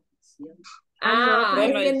puso, No, pero Es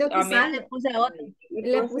bueno, que no a mí, le puse otro.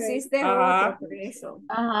 le pusiste otro, ajá, por eso.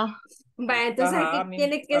 Ajá. Va, entonces ajá, aquí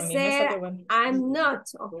tiene que a mí me ser salió bueno. I'm not,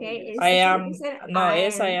 ¿ok? I Este tiene que am, ser no, I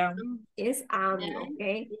es I am. am. Es am, ¿ok?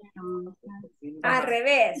 Al Ajá,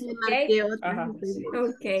 revés, Le ¿ok? marqué otra. ajá.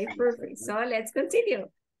 Okay, perfect. So let's continue.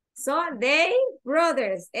 So they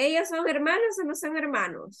brothers. ¿Ellos son hermanos o no son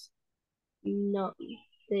hermanos? No,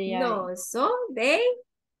 they No, so they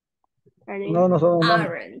No, no son hermanos.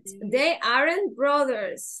 aren't. They aren't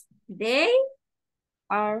brothers. They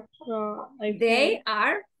are from, they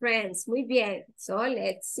are friends. Muy bien. So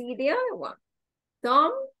let's see the other one.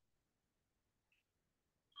 Tom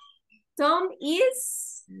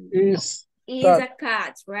is Is a that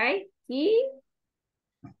cat, right? Is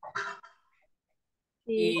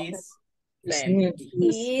snake is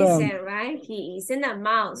He stand. isn't, right? He isn't a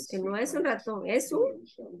mouse. Que no es un ratón, es un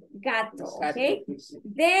gato, okay?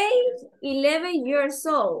 They 11 years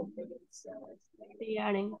old. they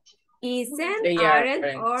aren't. Isn't, they aren't,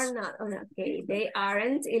 aren't. or not. Okay, they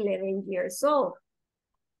aren't 11 years old.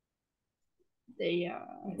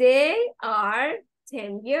 They are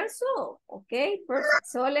 10 years old. Okay, perfect.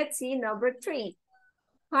 So let's see number 3.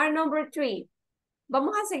 Part number 3.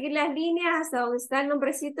 Vamos a seguir las líneas hasta donde está el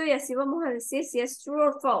nombrecito y así vamos a decir si es true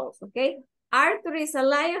or false, okay? Arthur is a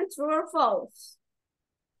lion, true or false?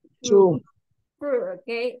 True. True,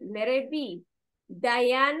 okay? Letter B.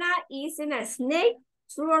 Diana isn't a snake,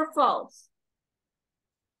 true or false?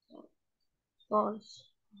 False.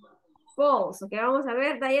 False, okay, vamos a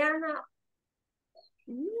ver, Diana.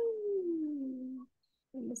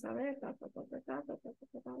 Vamos a ver.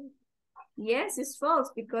 Yes, it's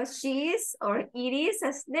false because she is or it is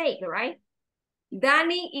a snake, right?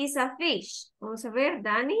 Danny is a fish. Vamos a ver,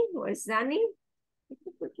 Danny, where's Danny?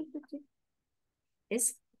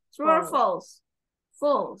 It's true or false?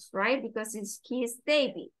 False, right? Because he is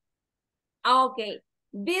David. Okay,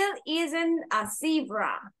 Bill isn't a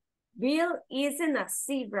zebra. Bill isn't a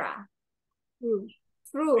zebra.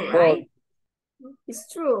 True, right?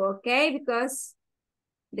 It's true, okay? Because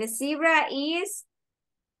the zebra is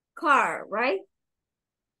Carl, right?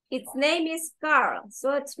 Its name is Carl,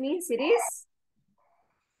 so it means it isn't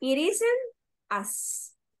a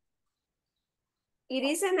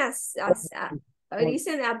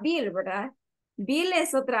Bill, ¿verdad? Bill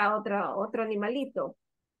es otro animalito,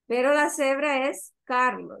 pero la cebra es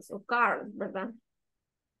Carlos o Carl, ¿verdad?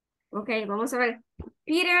 Ok, vamos a ver.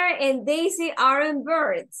 Peter and Daisy aren't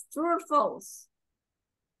birds, true or false?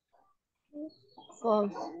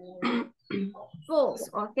 False. False,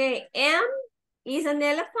 okay. M is an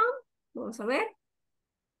elephant. Vamos a ver.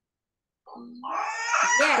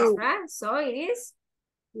 Yes, right? So it is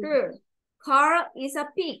true. Carl is a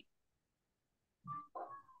pig.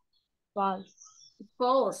 False.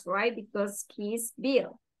 False, right? Because he's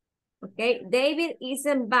Bill. Okay. David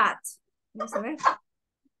isn't bat. Vamos a ver.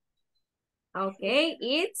 Okay,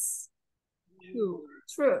 it's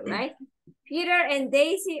true, right? Peter and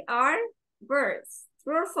Daisy are birds.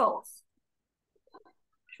 True or false?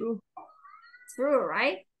 True. True,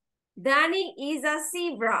 right? Danny is a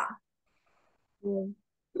zebra.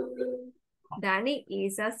 Danny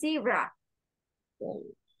is a zebra.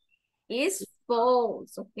 Is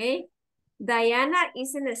false, okay? Diana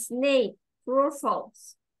isn't a snake. True or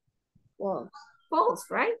false? False. False,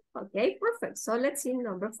 right? Okay, perfect. So let's see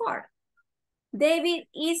number 4. David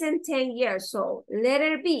isn't 10 years old.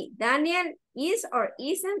 Letter B. Daniel is or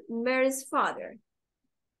isn't Mary's father.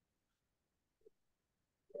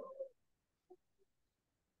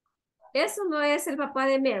 Eso no es el papá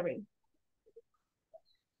de Mary.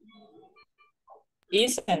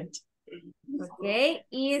 Isn't. Okay,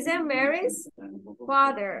 isn't Mary's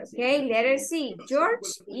father. Okay, letter C. George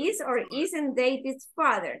is or isn't David's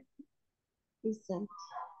father. Isn't.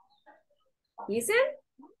 Isn't?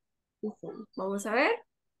 Isn't. Vamos a ver.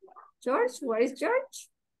 George, where is George?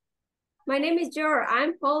 My name is George.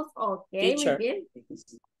 I'm Paul. Okay, Teacher. muy bien.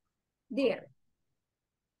 Dear.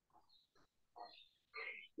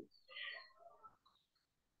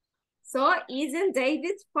 So isn't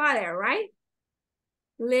David's father, right?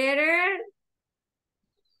 Letter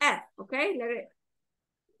F, okay? Letter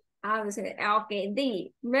okay,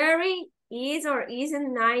 D. Mary is or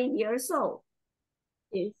isn't 9 years old.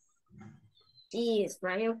 Is. Is,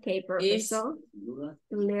 right? Okay, perfect. Is. So,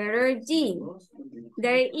 letter G.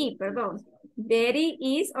 Letter E, perdón. Betty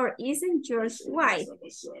is or isn't George's wife.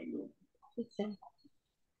 Isn't.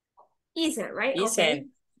 Isn't, right? Isn't. Okay.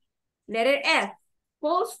 Letter F.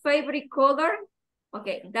 Paul's favorite color.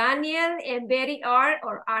 Okay, Daniel and Betty are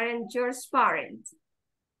or aren't George's parents.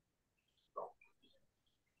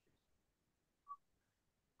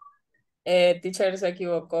 Teacher se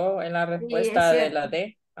equivocó en la Sí, respuesta es de la cierto.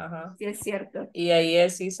 D. Ajá. Sí, es cierto. Y ahí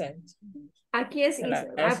es isn't. Aquí es En la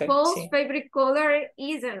isn't, right? F, Paul's sí. favorite color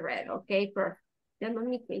isn't red. Okay, perfect. Déjame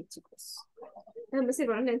mi que, chicos. Déjame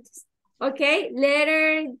seguir los lentes. Okay,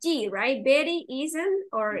 letter G, right? Betty isn't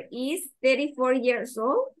or is 34 years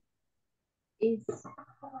old. Is.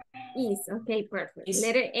 Is, okay, perfect. Is.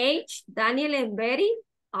 Letter H, Daniel and Betty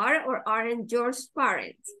are or aren't George's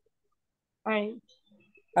parents. Aren't.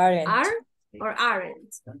 Aren't. Are or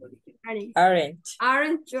aren't? Aren't. Aren't.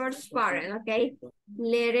 Aren't George's parents, okay?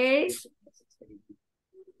 Letter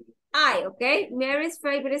I, okay? Mary's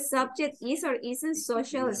favorite subject is or isn't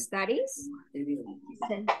social studies?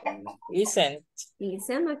 Isn't. Isn't.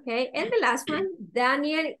 Isn't, okay? And the last one,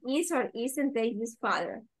 Daniel is or isn't David's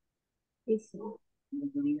father? Isn't.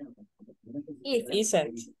 Isn't.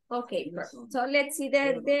 Isn't. Okay, perfect. So let's see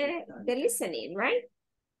the listening, right?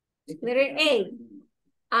 Letter A.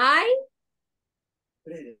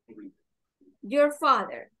 Your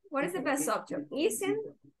father. What is the best subject? Isn't,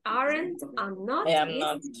 aren't, I'm not. I am is,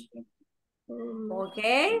 not.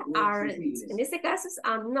 Okay, aren't. En este caso es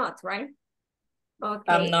I'm not, right?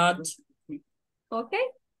 Okay. I'm not. Okay.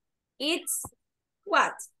 It's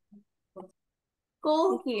what?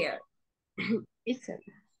 Cold here. Isn't.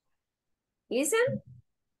 Isn't?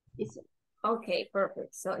 Isn't. Okay,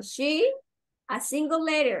 perfect. So she, a single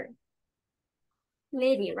letter.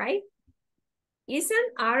 Lady, right?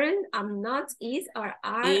 Isn't, aren't, I'm not, is, or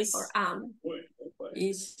are, Is. or am.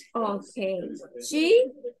 Is. Okay. She,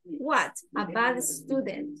 what? A bad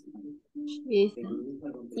student. Isn't.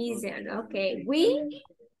 Isn't. Okay. We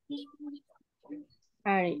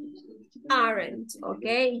Aren't. aren't.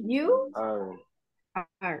 Okay. You, Are.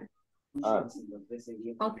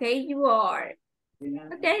 okay, you are.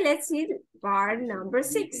 Okay, let's see part number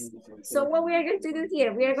 6. So what we are going to do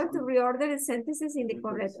here, we are going to reorder the sentences in the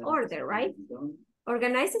correct order, right?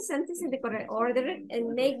 Organize the sentence in the correct order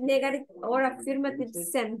and make negative or affirmative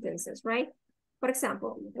sentences, right? Por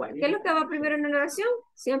ejemplo, bueno, ¿qué es lo que va primero en una oración?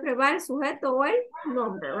 Siempre va el sujeto o el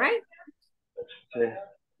nombre, right? Sí.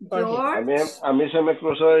 George. A mí se me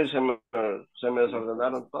cruzó y se me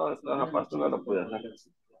desordenaron todas esa parte no lo pude hacer.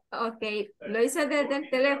 Ok, lo hice desde el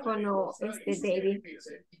teléfono, David.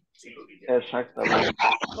 Exactamente.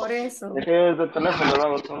 Por eso. Es que desde el teléfono lo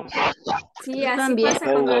hago todo. Sí, Yo así también.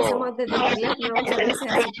 pasa cuando lo hacemos desde el teléfono, muchas veces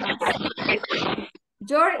así pasa.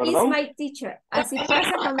 George is ¿Perdón? my teacher. Así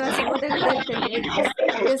pasa cuando hacemos desde el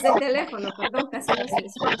teléfono, perdón, casi no se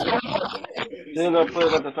escucha. Sí, no pude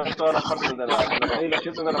contestar todas las partes de la B y la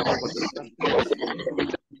 7 no la puedo contestar.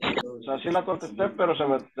 O sea, sí la contesté, pero se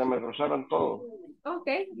me cruzaron todo. Ok,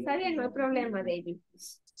 está bien, no hay problema, David.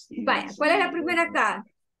 Vaya, ¿cuál es la primera acá?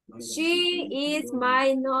 She is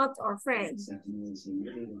my not or friend. Sí.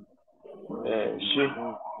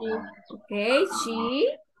 Ok, she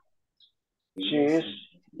She is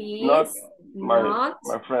is not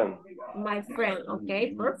my friend. my friend.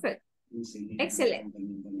 Ok, perfect. Excellent.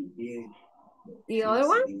 The other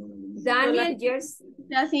one? Daniel, yours.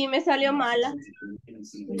 Así me salió mala.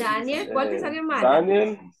 Daniel, ¿cuál te salió mal?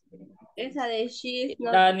 Daniel. Esa de she is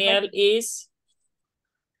not. Daniel is.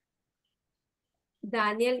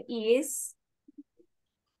 Daniel is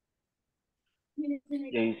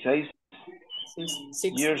 16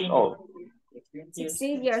 years 16. old.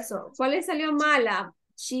 16 years old. ¿Cuál le salió mala?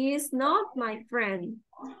 She is not my friend.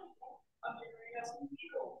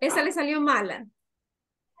 Esa le salió mala.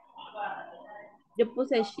 Yo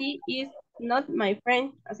puse she is not my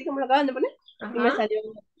friend. Así como lo acaban de poner. Ajá. Y me salió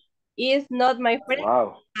is not my friend.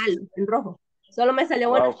 Wow. En rojo. Solo me salió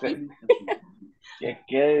Wow, una.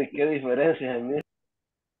 qué diferencia en mí.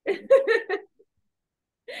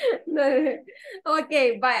 No, ok,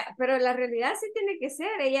 vaya, pero la realidad sí tiene que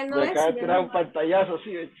ser, ella no Me es. acaba de tirar un pantallazo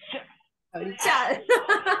así. Chao.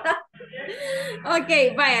 Ok,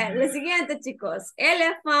 vaya, lo siguiente, chicos.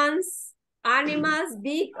 Elephants, animals,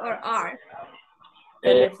 big or are.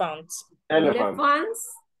 Elephants. Elephants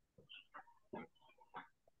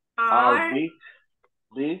Are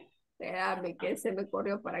big. Espérame, que se me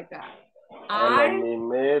corrió para acá.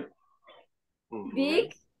 Animate.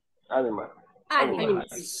 Big Animal.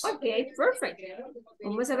 animals. Ok, perfect.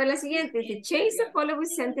 Vamos a ver la siguiente. Dice, change the following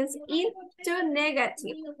sentence into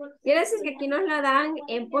negative. Quiere decir que aquí nos la dan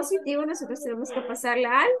en positivo, nosotros tenemos que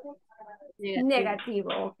pasarla al negativo.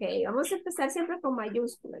 Ok, vamos a empezar siempre con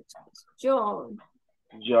mayúsculas, chicos. John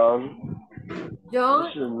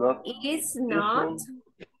is not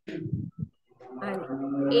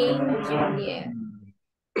an engineer.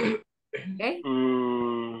 Ok.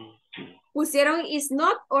 Pusieron is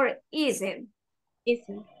not or isn't.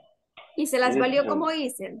 Isn't. Y se las valió como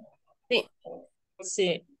isn't. Sí.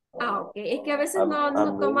 Sí. Ah, ok. Es que a veces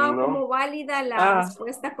no tomamos como válida la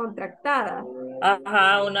respuesta contractada.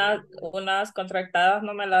 Ajá, unas contractadas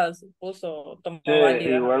no me las tomó Sí,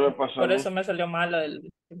 válida. igual me pasó. Por eso me salió mal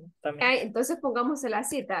también. Entonces pongamos la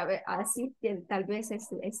cita, a ver, así tal vez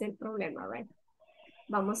es el problema, right?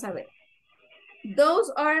 Vamos a ver.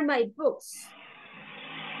 Those are my books.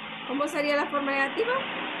 ¿Cómo sería la forma negativa?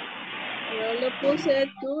 Yo le puse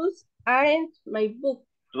those aren't my book.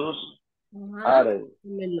 Those aren't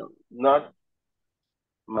not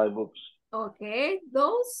my books. Okay,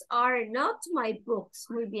 those are not my books.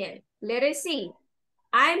 Muy bien. Letter C.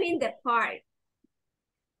 I'm in the park.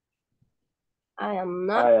 I am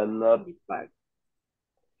not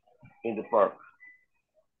in the park.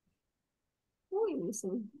 Uy, se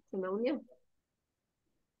me unió.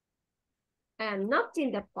 I am not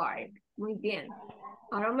in the park. Muy bien.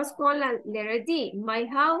 Ahora vamos con la letter D. My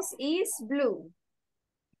house is blue.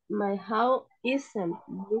 My house isn't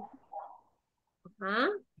blue. Ajá.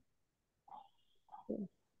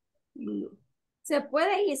 Blue. Se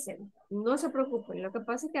puede isn't. No se preocupen. Lo que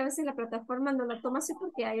pasa es que a veces la plataforma no lo toma así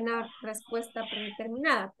porque hay una respuesta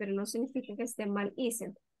predeterminada, pero no significa que esté mal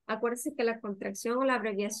hice. Acuérdense que la contracción o la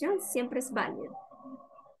abreviación siempre es válida.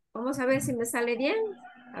 Vamos a ver si me sale bien,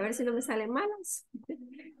 a ver si no me salen malas.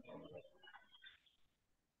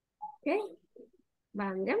 Ok,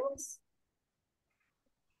 miremos.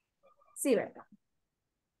 Sí, ¿verdad?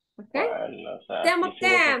 Ok. Bueno, o sea, aquí Demo sí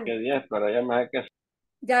me saqué 10. 10, pero ya me saqué.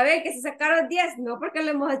 Ya ve que se sacaron 10, no porque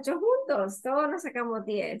lo hemos hecho juntos, todos nos sacamos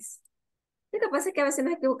 10. Lo que pasa es que a veces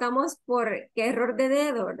nos equivocamos por qué error de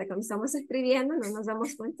dedo, ¿verdad? Cuando estamos escribiendo no nos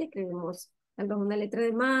damos cuenta y escribimos tal vez una letra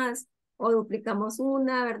de más o duplicamos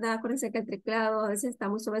una, ¿verdad? Acuérdense que el teclado a veces está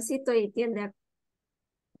muy suavecito y tiende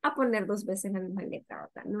a poner dos veces la misma letra,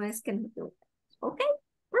 ¿verdad? No es que nos equivocamos. ¿Ok?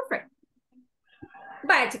 Perfecto.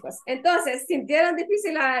 Vale, chicos. Entonces, ¿sintieron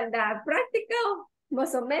difícil la práctica?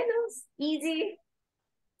 Más o menos. Easy.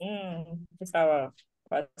 Estaba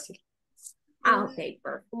fácil. Ok,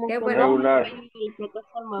 perfecto. Como Qué que bueno. no Regular. en la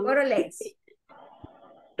plataforma, ¿no? More or less.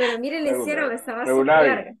 Pero miren, le hicieron, Regular. estaba súper Regular.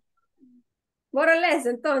 larga. More or less,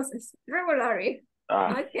 entonces. Regularly.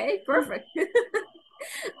 Ah, Ok, perfect.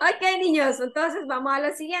 Ok, niños, entonces vamos a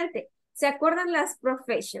lo siguiente. ¿Se acuerdan las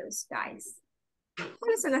professions, guys?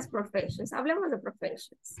 ¿Cuáles son las professions? Hablemos de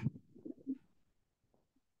professions.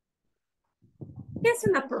 ¿Qué es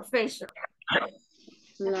una profession?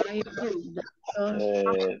 Lawyer, doctor,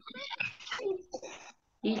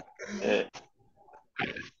 eh,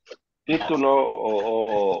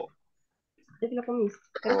 título Es lo que me dice.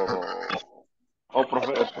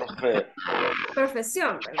 profe,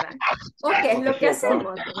 Profesión, ¿verdad? ¿O qué es lo que profesión,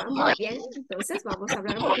 cabrón. hacemos, verdad? Muy bien. Entonces vamos a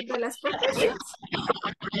hablar un poquito de las professions.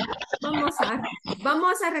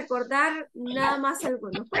 Vamos a recordar nada más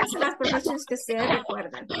algunos. ¿Cuáles son las professions que ustedes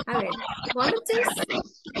recuerdan? A ver, qualities,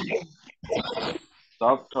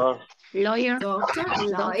 Doctor, lawyer, doctor, doctor,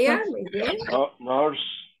 lawyer, muy bien. nurse,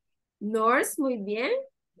 Nurse, muy bien.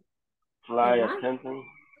 ¿Qué flight más? attendant,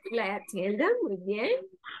 Flight attendant, muy bien.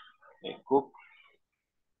 cook,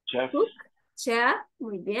 chef, Cook, chef,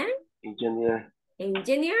 muy bien. engineer,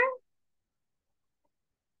 Engineer,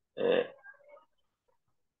 eh,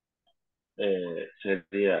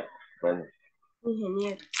 sería, bueno,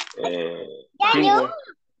 Ingeniero. singer,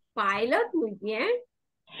 pilot, muy bien.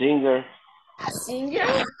 singer, Singer,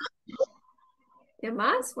 ¿qué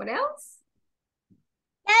más? What else?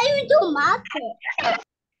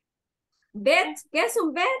 Vet, ¿qué es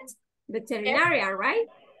un vet? Veterinarian, right?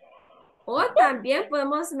 O también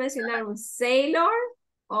podemos mencionar un sailor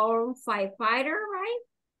or un firefighter, right?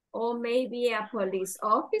 Or maybe a police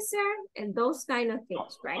officer and those kind of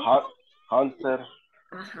things, right? hunter,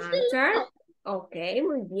 A hunter. Ok,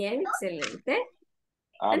 muy bien, excelente.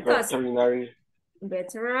 Entonces, veterinary,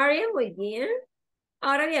 veterinarian, muy bien.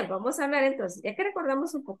 Ahora bien, vamos a hablar entonces, ya que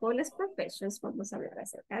recordamos un poco de las professions, vamos a hablar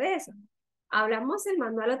acerca de eso. Hablamos el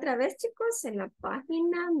manual otra vez, chicos, en la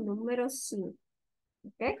página número 5.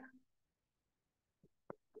 ¿Ok?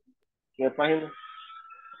 ¿qué página?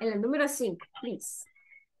 En el número 5, please.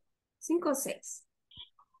 5 o 6.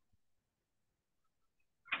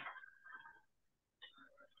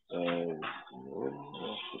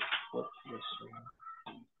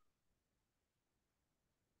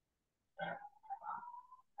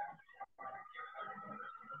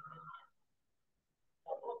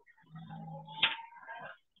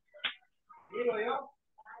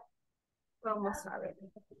 Vamos a ver.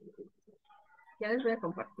 Ya les voy a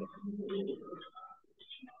compartir.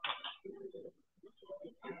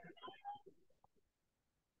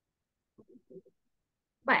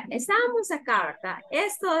 Bueno, estábamos acá, ¿verdad?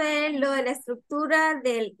 Esto de lo de la estructura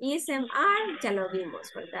del ISMR ya lo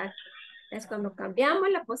vimos, ¿verdad? Es cuando cambiamos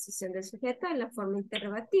la posición del sujeto en la forma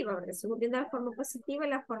interrogativa, ¿verdad? Estamos viendo la forma positiva y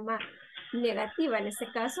la forma negativa. En este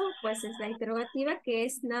caso, pues es la interrogativa, que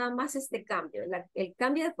es nada más este cambio. El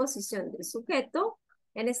cambio de posición del sujeto,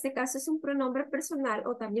 en este caso es un pronombre personal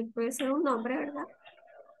o también puede ser un nombre, ¿verdad?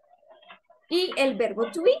 Y el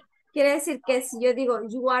verbo to be quiere decir que si yo digo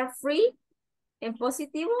you are free en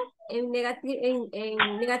positivo, en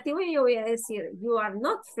negativo yo voy a decir you are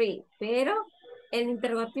not free, pero en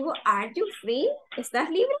interrogativo are you free? ¿Estás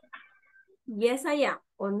libre? Yes, I am.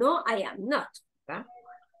 O no, I am not. ¿verdad?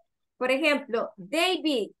 Por ejemplo,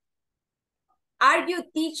 David, are you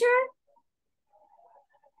teacher?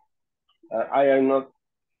 I am not,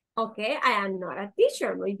 Ok, I am not a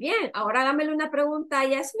teacher. Muy bien. Ahora hágamele una pregunta a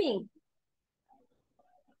Yasmin.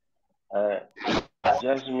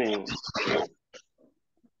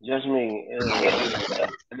 Jasmine,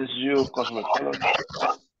 is you cosmetologist?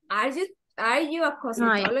 Are you a no,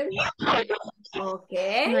 cosmetologist? Ok,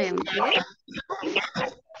 no, bien.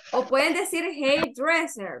 O pueden decir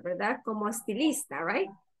hairdresser, ¿verdad? Como estilista, right?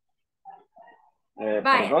 Vaya.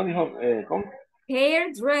 Perdón, dijo, ¿cómo?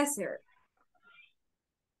 Hairdresser.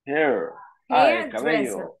 Hair. El Hairdresser.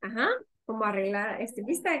 cabello. Ajá. Como arreglar,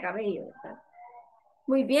 estilista de cabello, ¿verdad?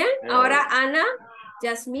 Muy bien. Hair. Ahora, Ana,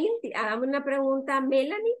 Jasmine, hagamos una pregunta.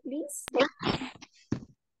 Melanie, please.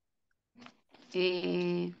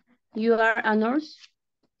 You are a nurse?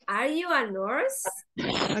 Are you a nurse?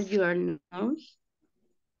 Are you a nurse?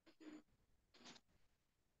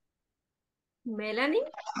 Melanie,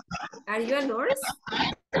 are you a nurse?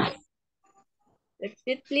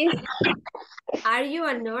 Repeat, please. Are you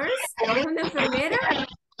a nurse? ¿Eres una enfermera?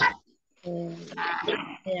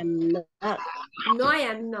 I am not. No, I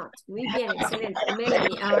am not. Muy bien, excelente.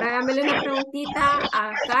 Melanie, ahora hágame una preguntita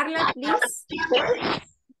a Carla, please.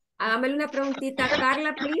 Hágame una preguntita a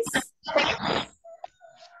Carla, please.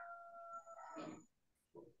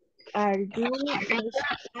 Are you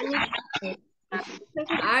Hispanic?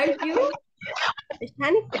 Are you?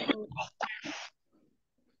 Hispanic?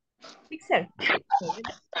 Fixer.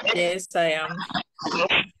 Yes, I am.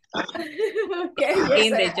 Okay, yes,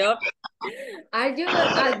 In the job. Are you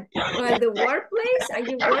at the workplace? Are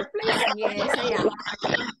you workplace? Yes, I am.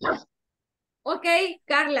 Okay,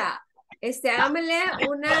 Carla, hágamele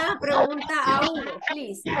una pregunta a Hugo,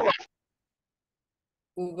 please.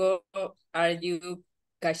 Hugo, are you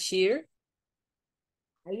cashier?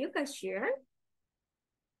 Are you cashier?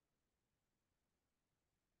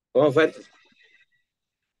 Oferta.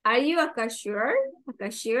 Are you a cashier? A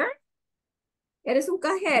cashier? ¿Eres un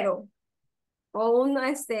cajero? O un,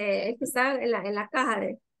 el que está en la caja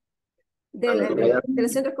de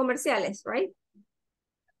los centros comerciales, right?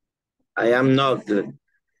 I am not.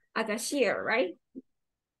 A cashier, right?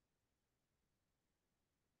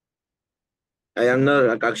 I am not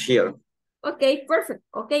a cashier. Okay, perfect.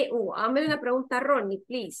 Okay, hágame una pregunta a Ronnie,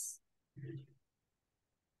 please.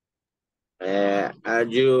 Are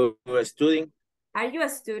you studying? Are you a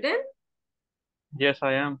student? Yes,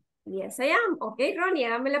 I am. Yes, I am. Okay, Ronnie,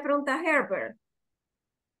 hágame la pregunta a Herbert.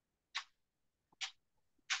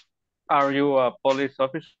 Are you a police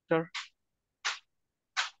officer?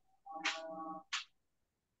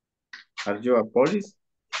 Are you a police?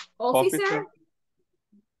 Officer.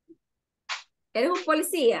 ¿Eres un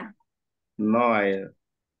policía? No, I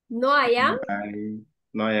No, I am.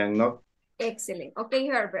 no, I am not. Excelente. Okay,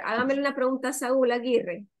 Herbert, hágame una pregunta a Saúl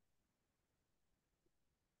Aguirre.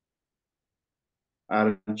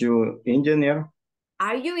 Are you engineer?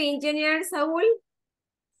 Are you engineer, Saúl?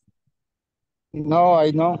 No,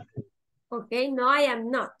 I know. Okay, no, I am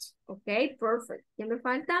not. Okay, perfect. ¿Qué me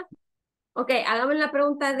falta? Okay, hágame la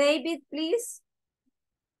pregunta a David, please.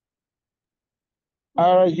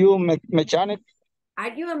 Are you mechanic?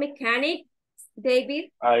 Are you a mechanic,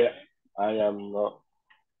 David? I am not.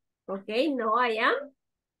 Okay, no, I am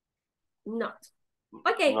not.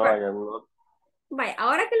 Okay, No, I am not. Vaya,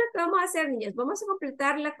 ahora que lo que vamos a hacer, niños, vamos a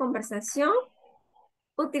completar la conversación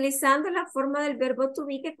utilizando la forma del verbo to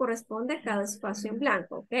be que corresponde a cada espacio en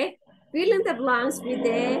blanco, ¿ok? Fill in the blanks with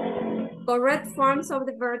the correct forms of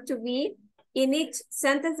the verb to be in each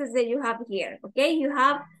sentences that you have here, okay? You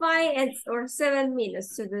have 5 or 7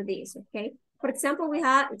 minutes to do this, okay? For example, we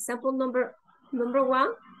have example number 1.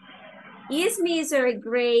 Is Mr.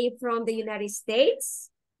 Gray from the United States?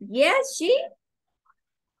 Yes, she?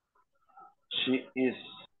 She is.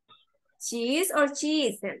 She is or she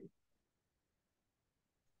isn't?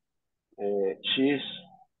 She is.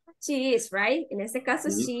 She is, right? En este caso,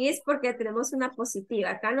 she is porque tenemos una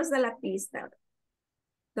positiva. Acá nos da la pista.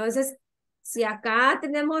 Entonces, si acá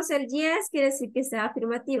tenemos el yes, quiere decir que sea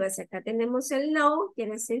afirmativa. Si acá tenemos el no,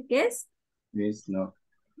 quiere decir que es Yes, no.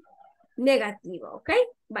 negativo, ¿ok?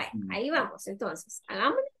 Vale, ahí vamos. Entonces,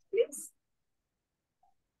 hagámoslo, please.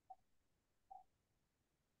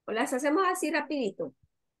 O las hacemos así rapidito.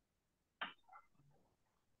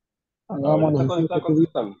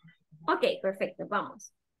 Ok, perfecto,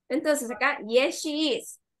 vamos. Entonces acá, yes, she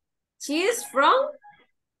is. She is from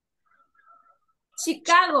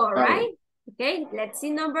Chicago, right? Okay, let's see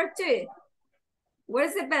number 2.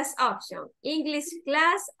 Where's the best option? English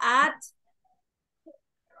class at?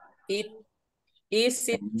 Is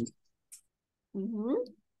it?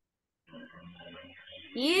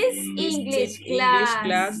 Is English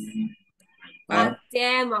class at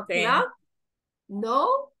 10 o'clock?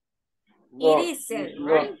 No, it isn't,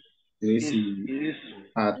 right? Is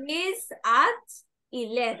at Is at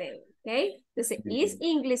 11, okay? Entonces, is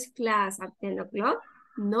English class at 10 o'clock?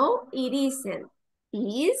 No, it isn't.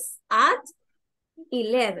 Is at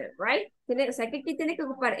 11, right? O sea que aquí tiene que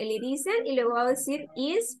ocupar el it isn't y luego va a decir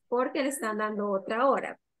is porque le están dando otra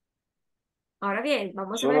hora. Ahora bien,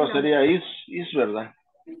 vamos a ver. Solo sería is, ¿verdad?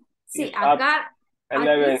 Sí, Is at acá. Aquí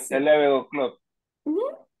 11, sí. 11 o'clock.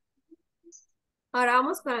 Ujú. Ahora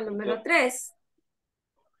vamos con el número 3.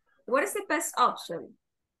 What is the best option?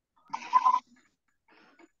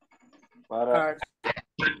 Para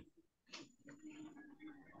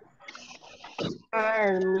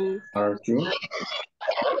Army. Are you?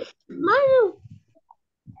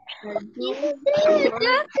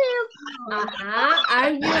 Ajá.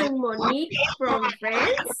 Are you and Monique from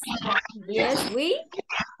France? Yes, we.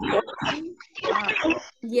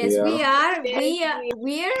 Yes, we are.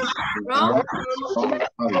 We're from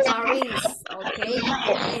From Paris. Okay.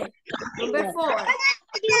 Good. Number 4.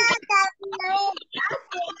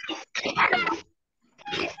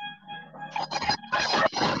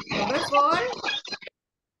 Number 4.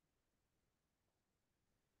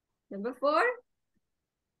 Number 4.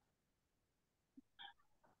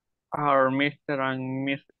 Are Mr. and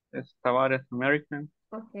Mrs. Tavares American?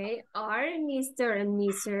 Okay. Are Mr. and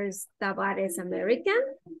Mrs. Tavares American?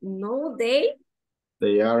 No, they.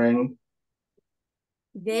 They aren't.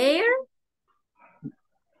 They're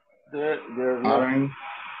they're not. Aren't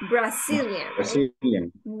Brazilian, right?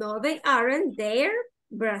 Brazilian. No, they aren't. They're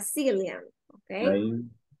Brazilian. Okay.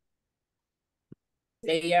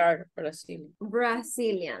 They are Brazilian.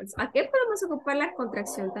 Brazilians. Aquí podemos ocupar la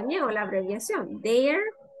contracción también o la abreviación. They're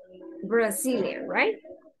Brazilian, right?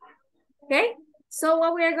 Okay. So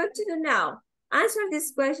what we are going to do now, answer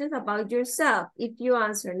these questions about yourself. If you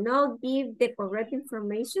answer no, give the correct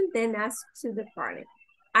information, then ask to the partner.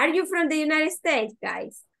 Are you from the United States,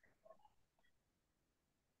 guys?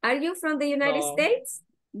 Are you from the United States?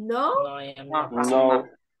 No? No, I am not. No.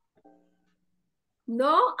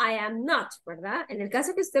 No, I am not, ¿verdad? En el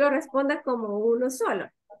caso que usted lo responda como uno solo.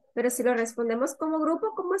 Pero si lo respondemos como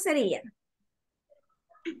grupo, ¿cómo sería?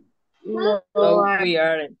 No, We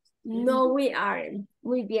aren't. No, we aren't.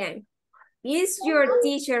 Muy bien. Is your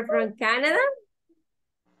teacher from Canada?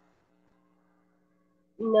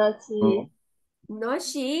 no, sí. No,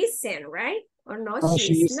 she isn't, right? Or no, No,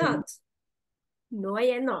 she she is isn't. not. No, I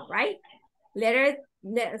am not, right?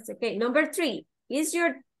 Okay, number 3. Is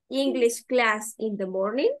your English class in the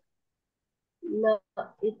morning? No,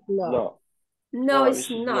 it's not. No. No, it's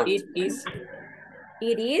not. It is.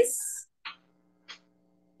 It is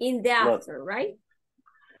in the Not. afternoon, right?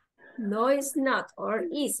 No, it's not, or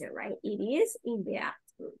isn't, right? It is in the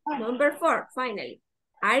afternoon. Number 4, finally.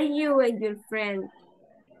 Are you and your friend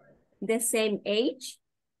the same age?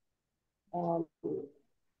 No,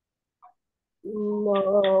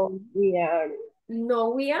 we aren't. No,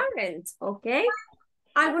 we aren't, okay?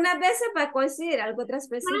 Algunas veces va a coincidir, otras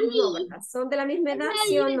veces no, ¿verdad? ¿Son de la misma edad,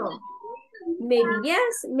 sí o no? Maybe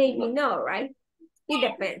yes, maybe no, right? It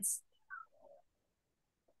depends.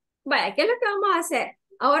 Vaya, ¿qué es lo que vamos a hacer?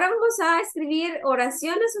 Ahora vamos a escribir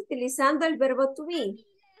oraciones utilizando el verbo to be.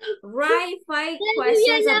 Write 5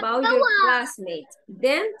 questions about your classmate.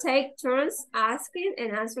 Then take turns asking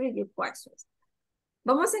and answering your questions.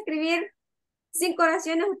 Vamos a escribir 5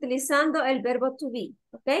 oraciones utilizando el verbo to be,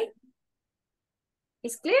 ¿ok?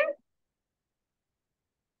 ¿Es clear?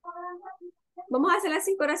 Vamos a hacer las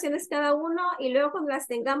 5 oraciones cada uno y luego cuando las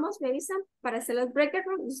tengamos me avisan para hacer los breakout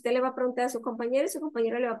rooms. Usted le va a preguntar a su compañero y su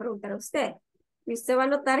compañero le va a preguntar a usted. Y usted va a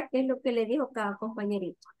notar qué es lo que le dijo cada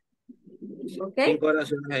compañerito. ¿Ok? 5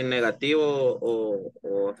 oraciones en negativo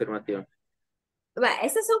o afirmativo.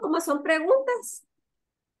 Estas son preguntas.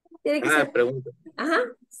 Tiene que ser, Pregunta. ajá,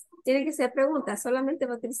 tienen que ser preguntas. Solamente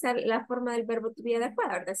va a utilizar la forma del verbo to be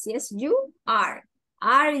adecuada, ¿verdad? Si es you, are.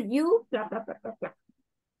 Are you, bla, bla, bla, bla, bla.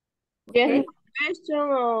 Yes, question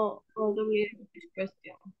or do we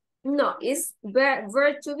question? No, it's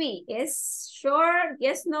verb to be. It's short,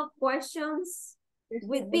 yes, no questions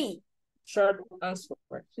with be. Short answer.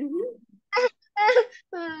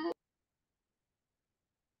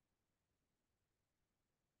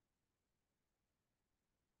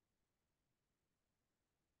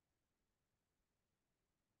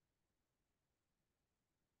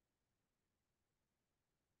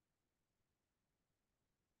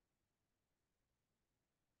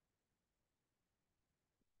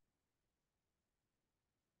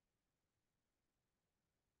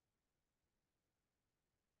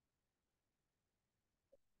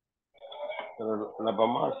 Pero la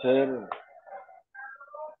vamos a hacer.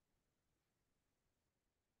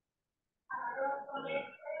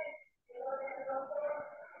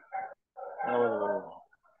 Bueno.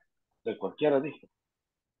 De cualquiera dije.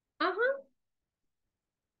 Ajá.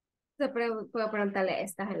 Se puede preguntarle,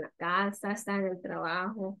 ¿estás en la casa? ¿Estás en el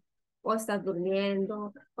trabajo? ¿O estás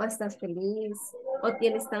durmiendo? ¿O estás feliz? o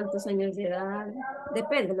tienes tantos años de edad.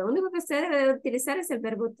 Depende, lo único que usted debe de utilizar es el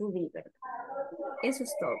verbo to be, ¿verdad? Eso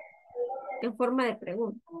es todo, en forma de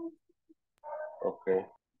pregunta. Ok.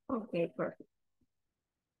 Ok, perfecto.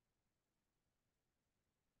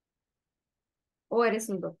 O eres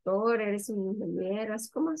un doctor, eres un ingeniero,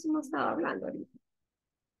 es como hemos estado hablando ahorita.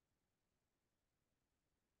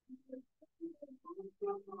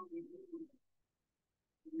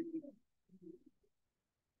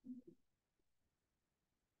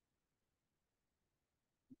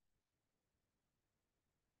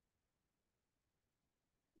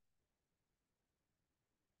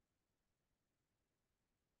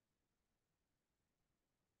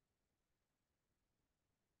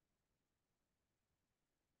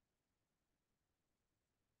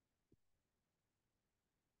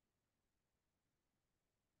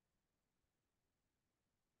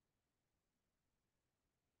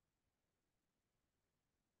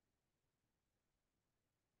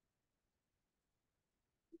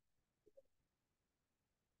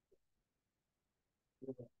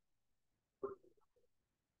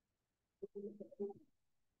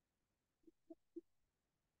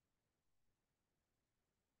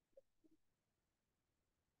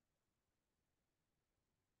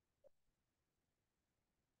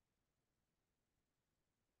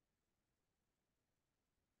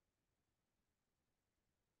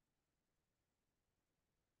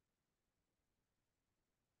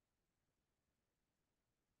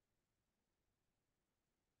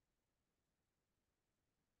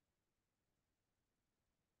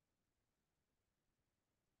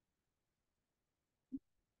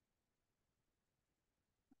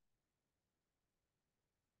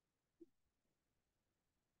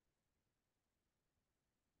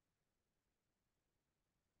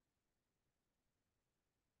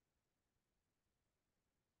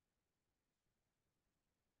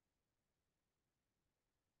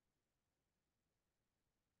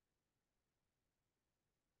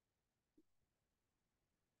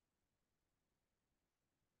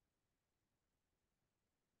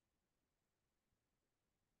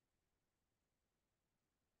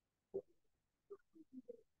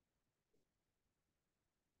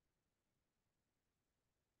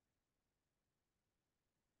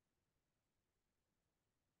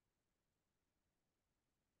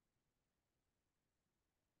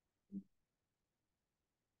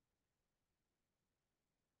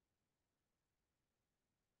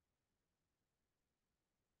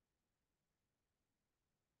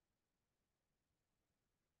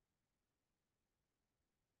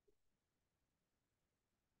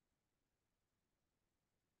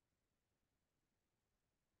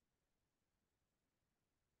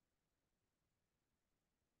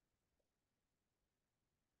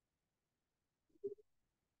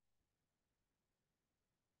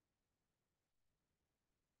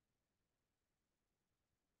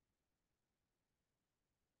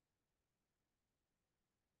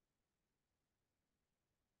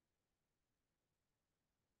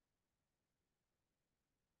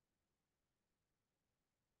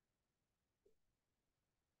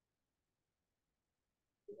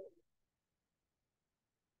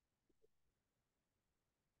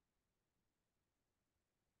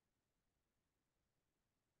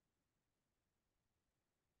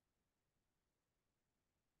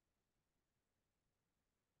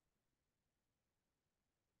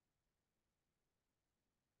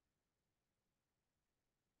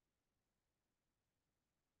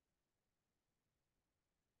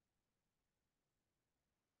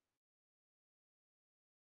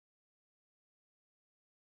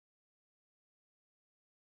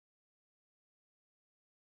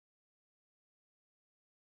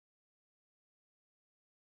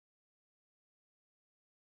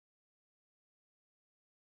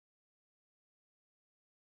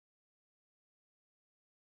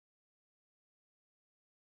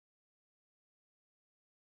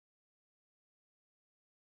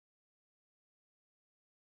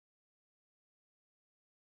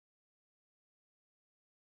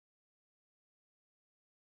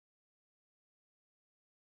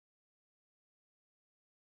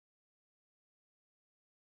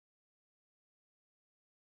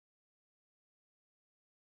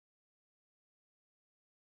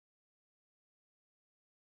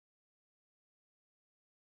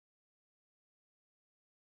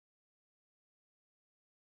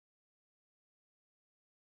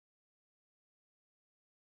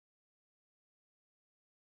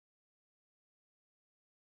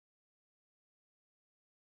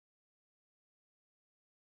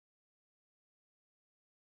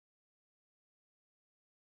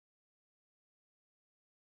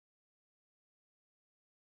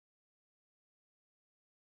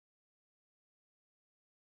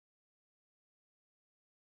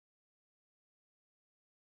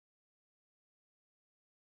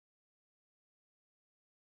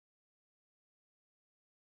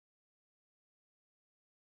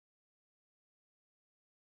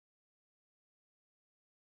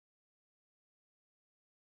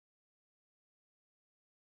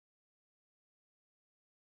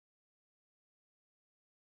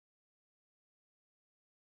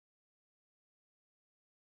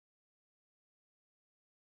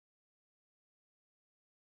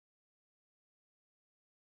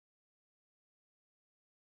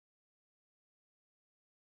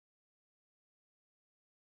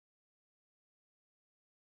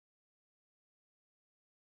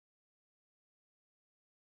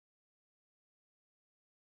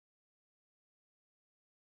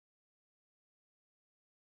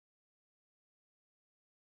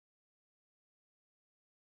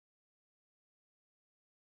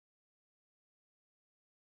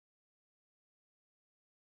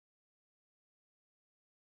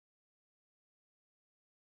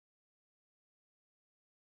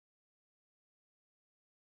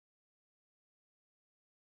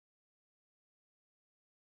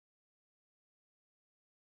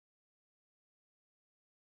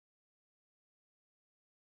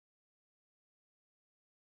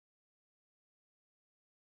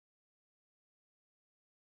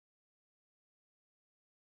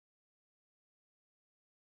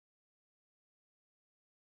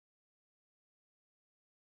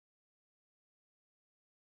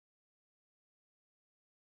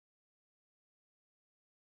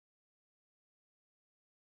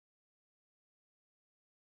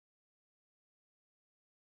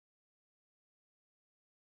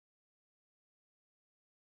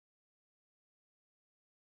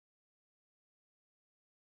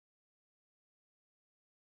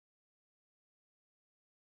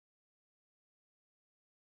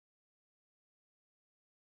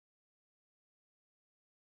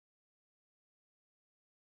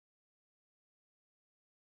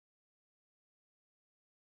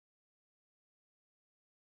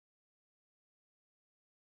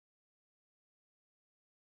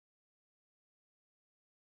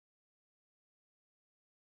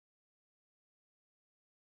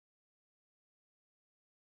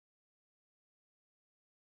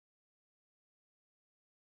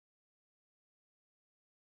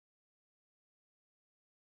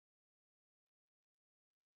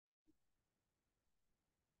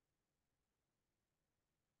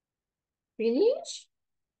 finish?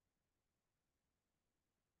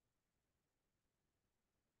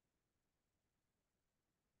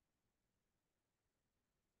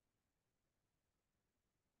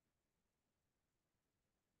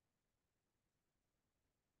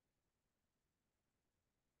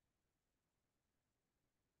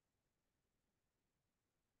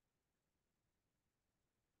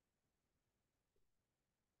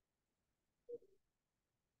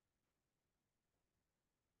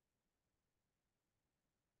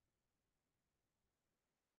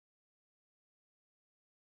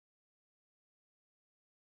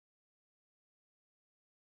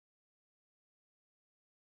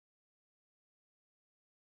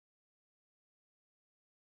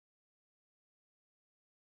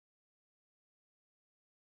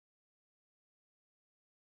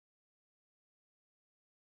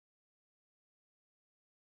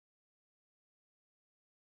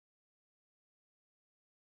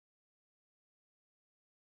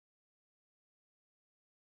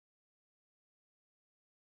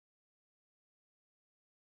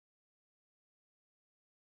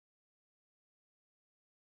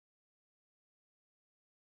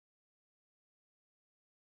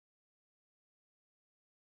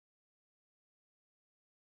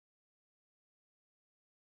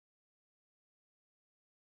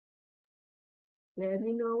 Let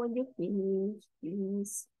me know when you finish,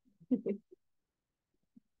 please.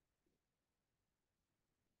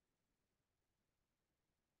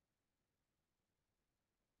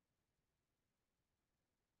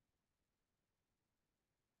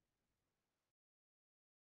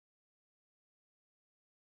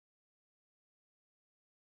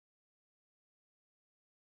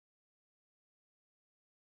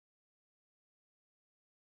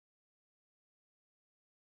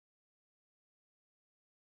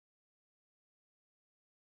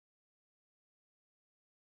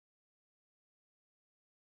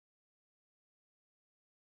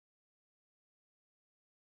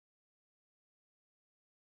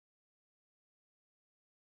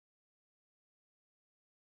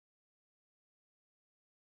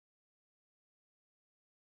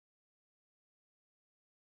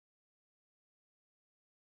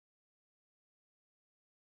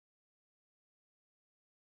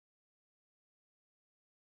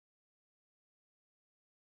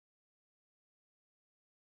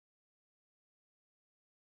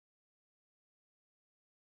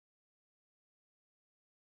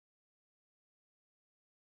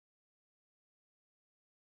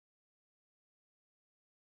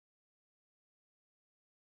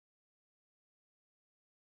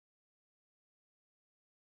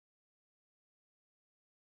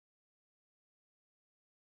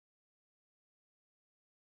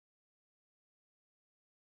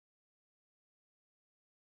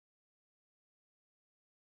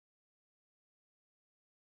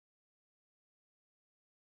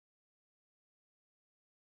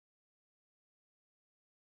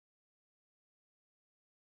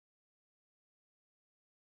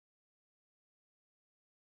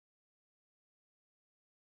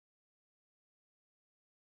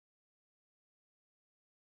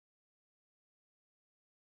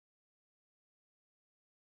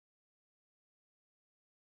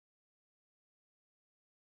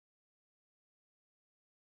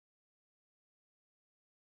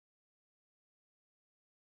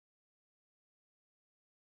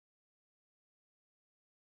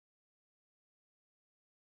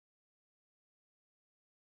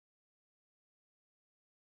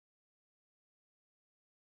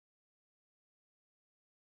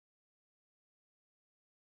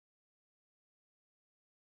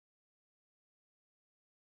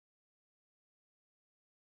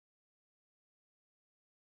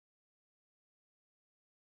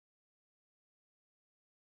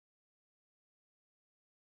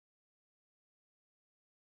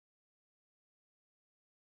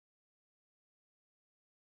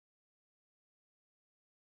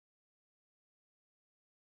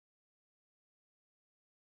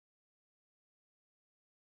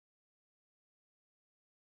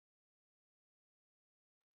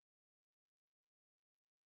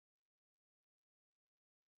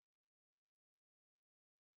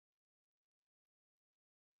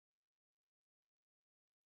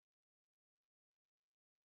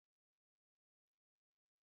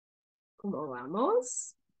 ¿Cómo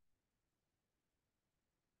vamos?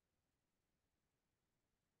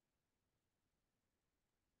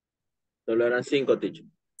 Solo eran 5, teacher.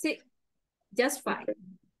 Sí, just 5.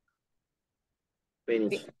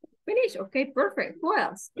 Finish. Finish, okay, perfect. Who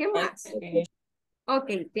else? ¿Qué más? Okay.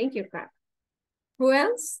 Okay, thank you, Carl. Who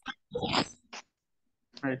else?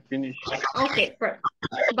 I finished. Okay, perfect.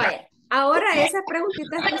 Vaya, Ahora esas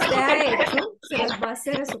preguntitas que usted ha hecho, se las va a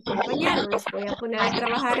hacer a su compañero. Los voy a poner a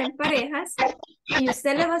trabajar en parejas y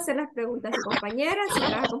usted le va a hacer las preguntas a su compañera, si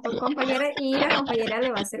trabaja con compañera, y la compañera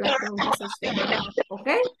le va a hacer las preguntas a usted. ¿Ok?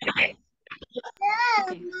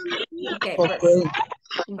 Ok, Okay. perfecto.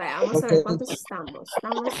 Vamos a ver Okay. cuántos estamos.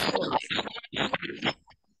 Estamos 8.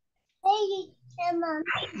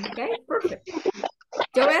 Ok, perfecto.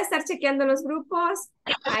 Yo voy a estar chequeando los grupos.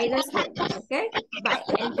 Ahí nos vemos, ¿ok?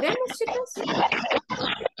 Bye. Entremos, chicos.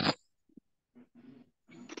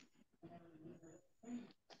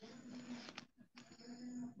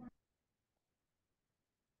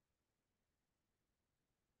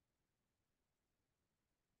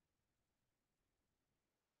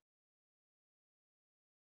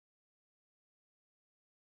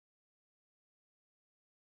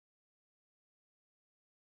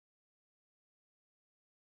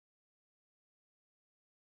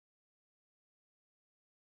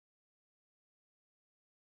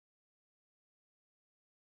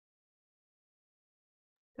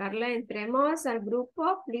 Carla, entremos al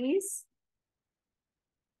grupo, please.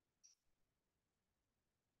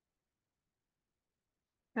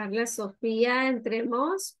 Carla, Sofía,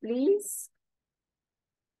 entremos, please.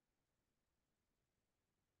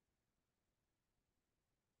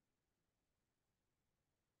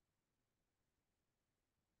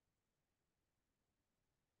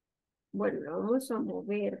 Bueno, vamos a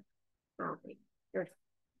mover. Ok, perfecto.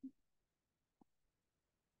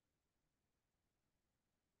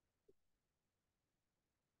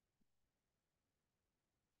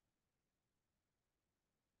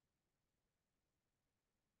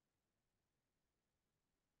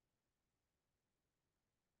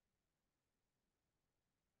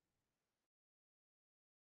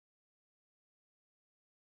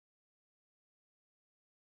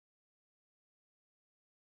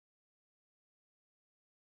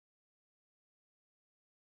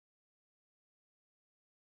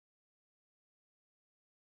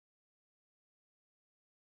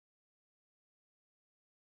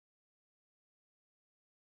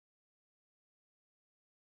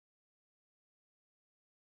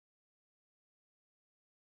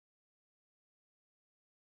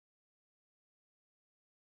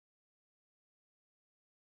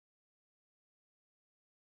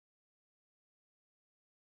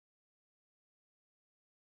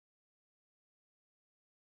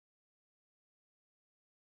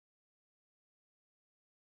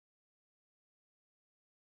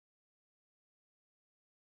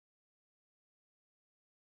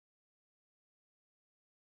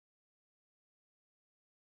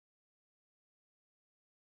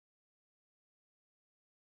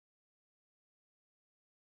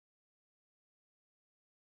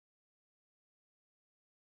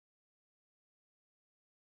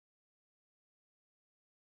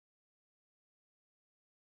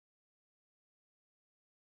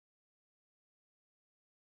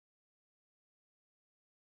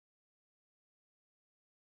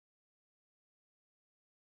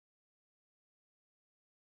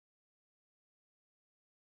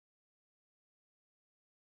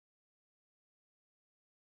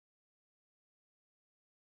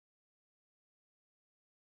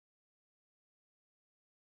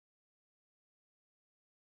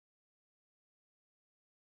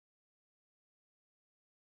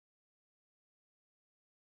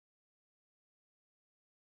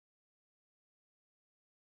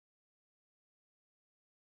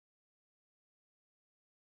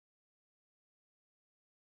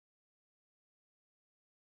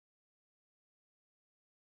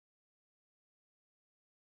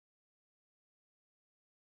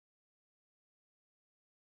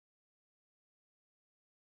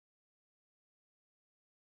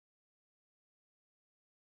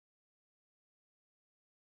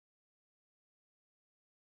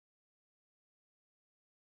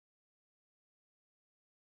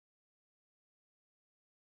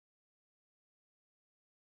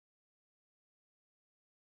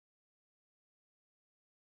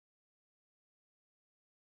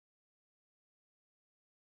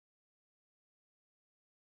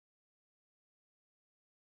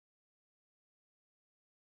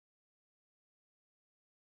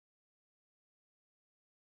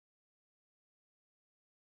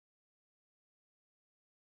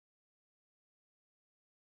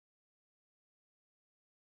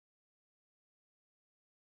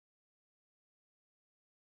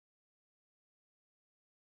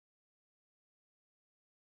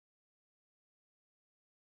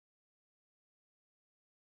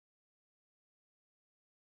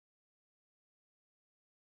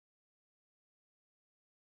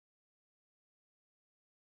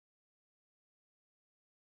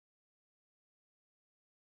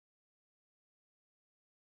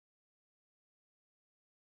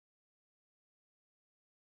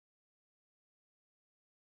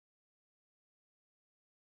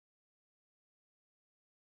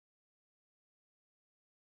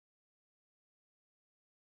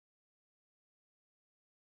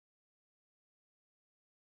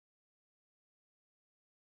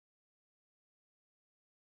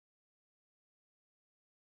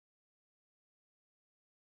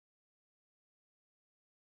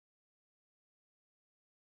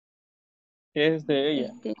 Es de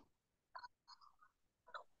ella.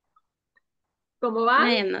 ¿Cómo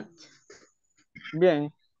va? I am not.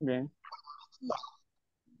 Bien, bien.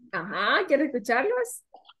 Ajá, ¿quiero escucharlos?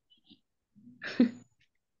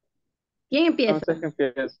 ¿Quién empieza? Entonces, ¿qué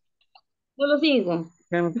empieza? Yo los digo.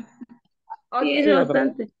 ¿Quién? Sí, Ok. es Sí, otra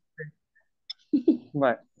vez. bastante.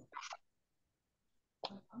 Vale.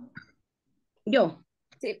 Yo.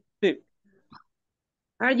 Sí. Sí.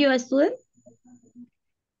 Are you a student?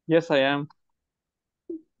 Yes, I am.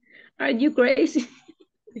 Are you crazy?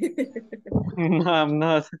 No, I'm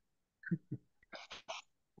not.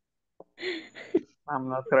 I'm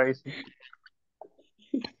not crazy.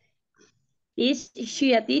 Is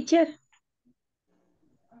she a teacher?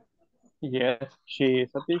 Yes, she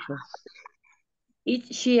is a teacher. Is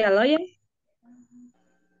she a lawyer?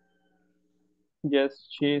 Yes,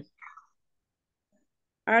 she is.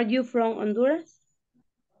 Are you from Honduras?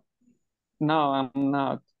 No, I'm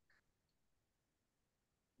not.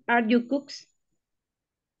 Are you cooks?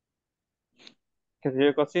 Que si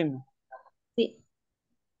yo cocino. Sí.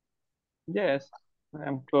 Yes,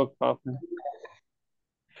 I'm cook often.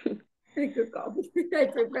 I cook coffee. I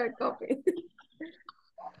prepare coffee.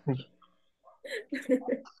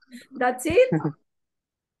 That's it?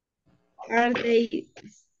 Are they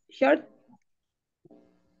short?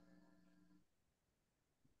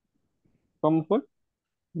 ¿Cómo fue?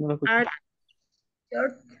 No lo escuché. Are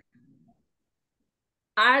short?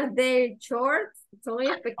 Are they short? ¿Son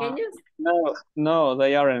ellos pequeños? No, no,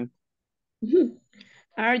 they aren't.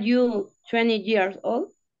 Are you 20 years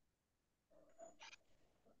old?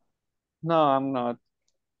 No, I'm not.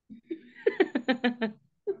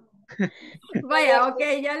 Vaya, ok,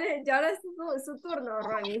 ya ahora es su turno,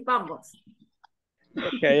 Ronnie. Vamos.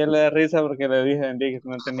 Que a ella le da risa porque le dije que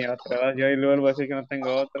no tenía otra edad. Yo ahí le vuelvo a decir que no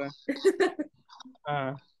tengo otra.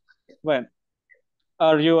 Ah, bueno.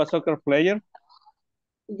 Are you a soccer player?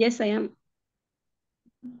 Yes, I am.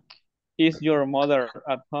 Is your mother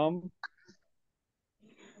at home?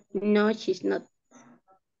 No, she's not.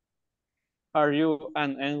 Are you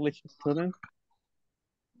an English student?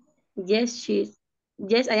 Yes, she's.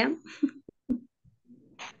 Yes, I am.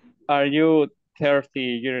 Are you 30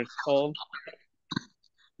 years old?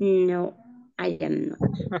 No, I am not.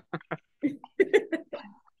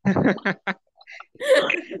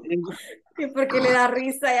 ¿Y por qué le da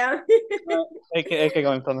risa ya? Es que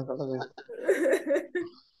comenzó a cosas así.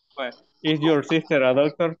 Bueno, is your sister a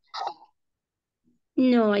doctor?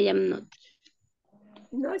 No, I am not.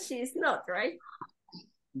 No, she's not, right?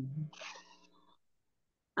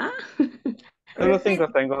 Ah, Solo Repeat.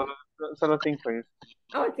 5 tengo, solo 5.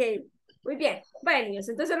 Ok, muy bien. Bueno, niños,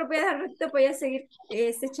 entonces lo voy a dejar un ratito, voy a seguir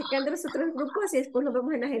checando los otros grupos y después nos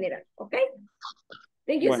vemos en la general, ¿ok?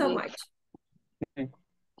 Thank you so Bueno. much.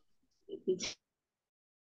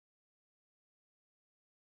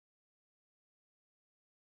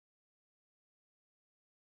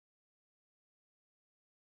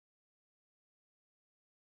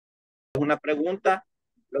 Una pregunta,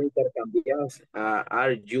 lo intercambiamos a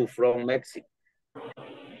Are you from Mexico?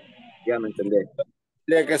 Ya me entendé.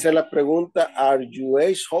 Tiene que hacer la pregunta, ¿Are you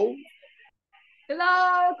a home?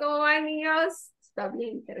 Hello, ¿cómo van, niños? Está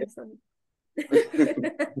bien interesante.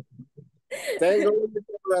 Tengo una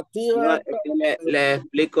No, alternativa. es que le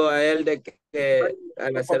explico a él de que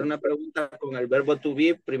al hacer una pregunta con el verbo to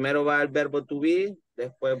be, primero va el verbo to be,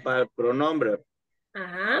 después va el pronombre.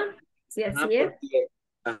 Ajá, sí, Ajá, así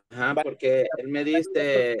es. porque él me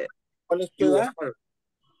dice ¿Cuál es tu you edad? are,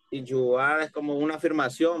 y you are es como una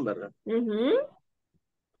afirmación, ¿verdad? Ujú.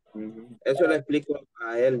 Eso le explico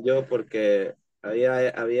a él yo porque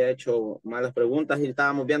había hecho malas preguntas y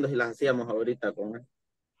estábamos viendo si las hacíamos ahorita con él.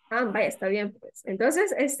 Ah, vaya, está bien, pues.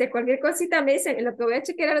 Entonces, cualquier cosita me dicen, en lo que voy a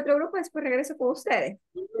chequear al otro grupo, después regreso con ustedes.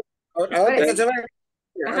 ¿Les Antes que parece? se vaya,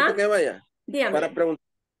 antes Ajá, que vaya, dígame. para preguntar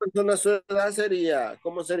a la persona su edad sería,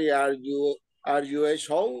 ¿cómo sería? Are you age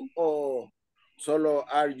home o solo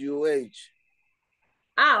are you age?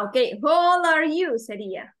 Ah, ok. How old are you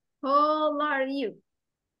sería. How old are you?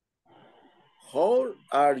 How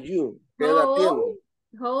are you? ¿Qué How edad old, tiene?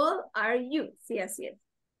 how old are you? Sí, así es.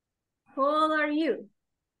 How old are you?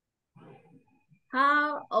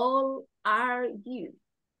 How old are you?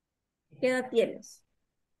 ¿Qué edad tienes?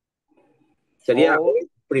 Sería How,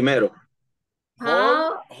 primero.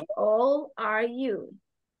 How old are you?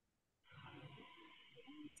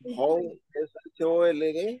 how es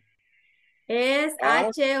H-O-L-D. Es Ah,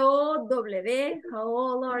 H-O-W. How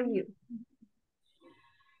old are you?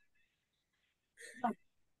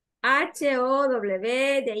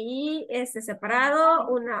 H-O-W, de ahí separado,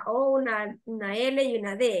 una O, una L y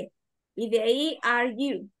una D. Y de ahí are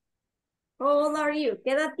you. How old are you?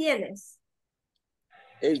 ¿Qué edad tienes?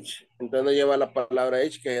 Age. Entonces no lleva la palabra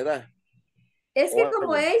age, que es edad. Es que O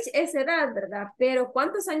como años. age es edad, ¿verdad? Pero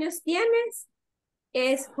 ¿cuántos años tienes?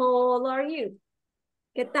 Es how old are you?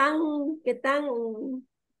 Qué tan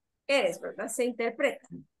eres, verdad? Se interpreta.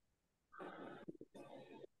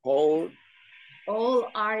 How Old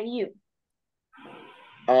are you?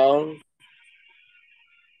 are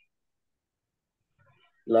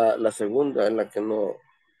la segunda, en la que no.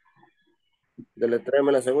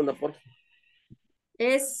 Deletréame la segunda, por favor.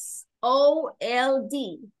 Es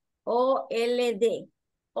O-L-D. O-L-D.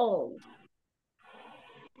 Old.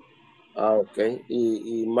 Ah, ok.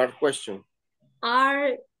 Y mark question.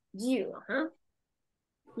 Are you? Ajá.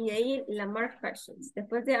 Y ahí la mark questions.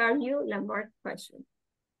 Después de are you, la mark question.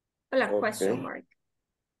 O la question Ok. mark.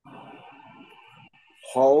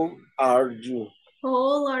 How are you? How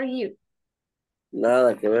old are you?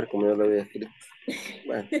 Nada que ver como yo lo había escrito.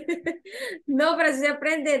 Bueno, No, pero si se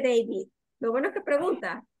aprende, David. Lo bueno es que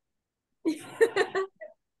pregunta.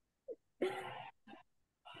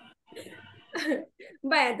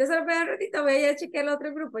 Vaya, entonces al un ratito voy a ir a chequear el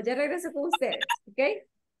otro grupo. Ya regreso con ustedes, ¿ok?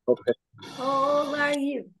 ok. How old are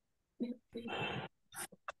you?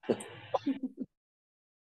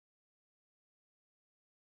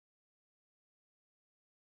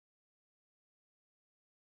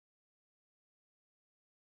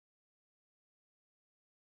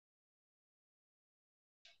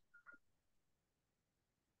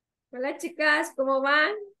 Hola chicas, ¿cómo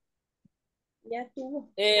van? Ya estuvo.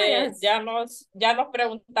 Ya nos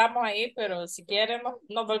preguntamos ahí, pero si quieren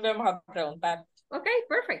nos volvemos a preguntar. Ok,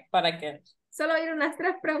 perfecto. ¿Para qué? Solo ir unas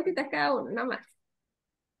 3 preguntitas cada uno, nada más.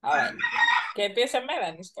 A ver, que empiece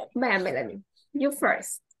Melanie. Vaya, Melanie. You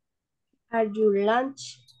first. Are you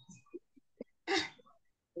lunch?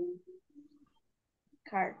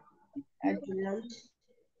 Are you lunch?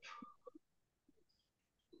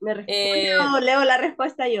 ¿Me responde o leo la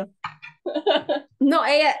respuesta yo? No,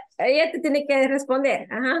 ella te tiene que responder.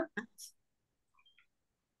 Ajá.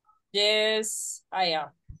 Yes, I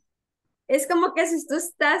am. Es como que si tú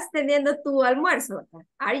estás teniendo tu almuerzo.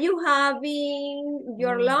 Are you having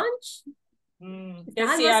your lunch? Que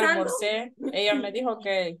 ¿Estás sí almorzando? almorcé. Ella me dijo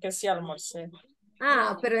que sí almorcé.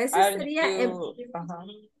 Ah, pero eso Are sería... ajá.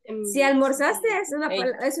 Si almorzaste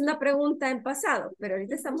es una pregunta en pasado, pero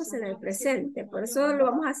ahorita estamos en el presente. Por eso lo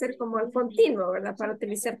vamos a hacer como el continuo, ¿verdad? Para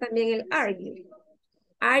utilizar también el are you.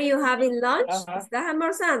 Are you having lunch? Ajá. ¿Estás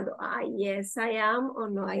almorzando? Ah, yes, I am, or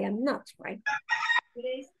no, I am not, right?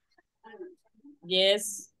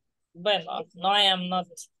 Yes. Bueno, no, I am not.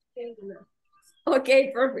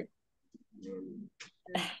 Okay, perfect.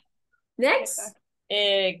 Next.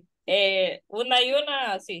 Una y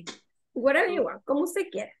una, sí. Whatever you want, como usted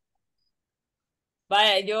quiera.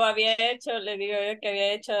 Vaya, yo había hecho, le digo yo que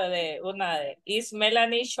había hecho de una de Is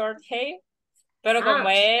Melanie short hair? Pero como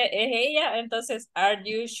es ella, entonces, are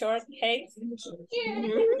you short hair?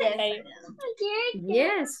 Hair?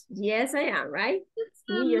 Yes, I am, right?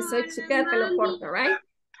 Sí, yo soy chica de pelo corto, right?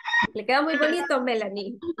 Le queda muy bonito,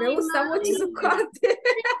 Melanie. Me gusta mucho su corte.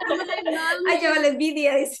 Ay, yo la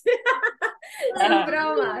envidia, dice. Son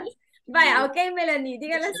bromas. Vaya, ok, Melanie,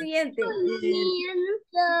 diga la siguiente.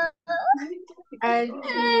 Are you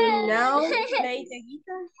now play the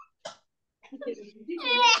guitar?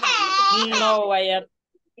 No, I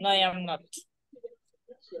am not.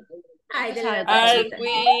 Ay, de la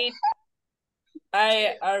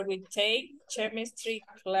Are we take chemistry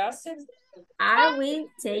classes? Are we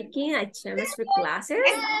taking a chemistry classes?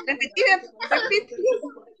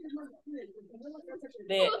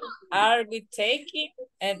 Are we taking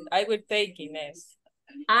and I will taking es.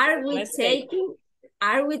 Are we taking?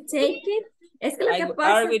 Es que lo que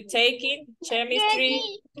pasa. Are we taking chemistry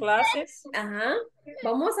classes? Ajá.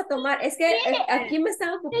 Vamos a tomar, es que aquí me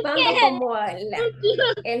están ocupando como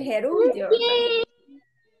el gerundio, ¿verdad?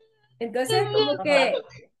 Entonces, como que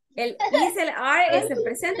el is, el are es el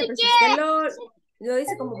presente, pero si usted lo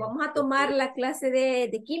dice como vamos a tomar la clase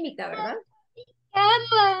de química, ¿verdad?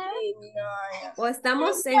 O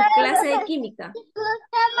estamos en clase de química.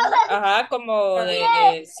 Ajá, como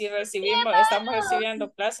de si estamos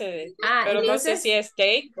recibiendo clase de, pero entonces, no sé si es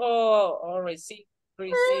take o receive.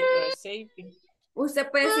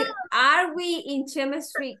 Usted puede decir, are we in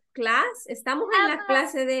chemistry class? ¿Estamos en la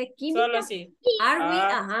clase de química? Solo así. Are we,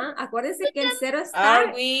 ajá, acuérdense que el cero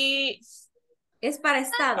está. Es para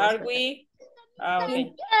estados. Are we,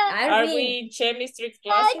 okay. Are we in chemistry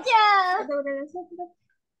classes?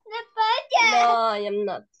 No, I am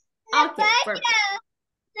not. Okay, perfect.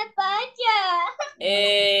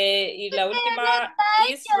 Y la última,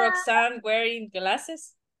 is Roxanne wearing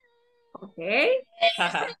glasses? Okay.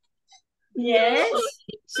 Yes,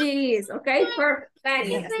 she is. Okay, perfect.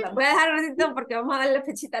 Gracias. La voy a dejar un ratito porque vamos a darle la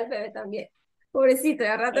fechita al bebé también. Pobrecito,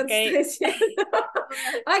 ya rato te estoy Ok, diciendo.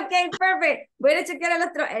 Ok, perfect. Voy a chequear el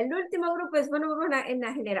otro, el último grupo, después nos vamos en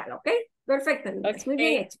la general, ¿ok? Perfecto, niñas. Muy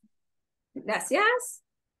bien ok. hecho. Gracias.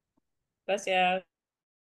 Gracias.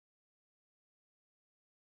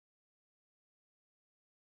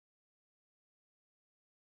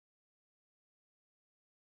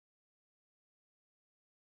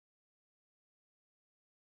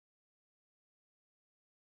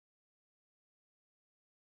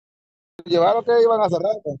 Llevaron que iban a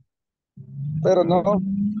cerrar, pero no.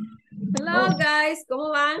 Hello, guys. ¿Cómo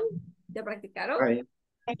van? ¿Ya practicaron? Hi.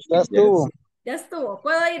 Ya estuvo. Ya estuvo.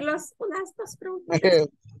 ¿Puedo irlos unas dos preguntas?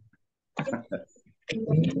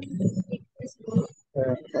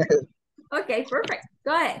 Ok, perfect.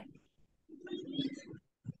 Go ahead.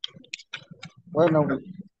 Bueno,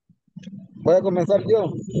 voy a comenzar yo.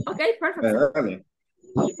 Ok, perfect. sir. Dale.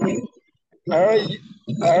 Are,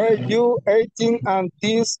 are you 18 at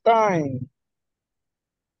this time?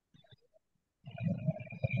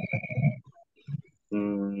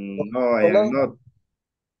 No, I Hola. am not.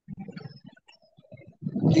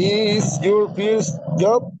 Is your first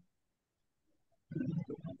job?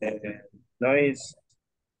 Uh, no, it's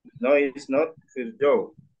not his job.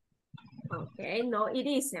 Okay, no, it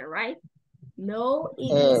isn't, right? No,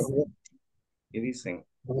 it Uh, isn't. It isn't.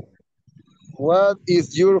 what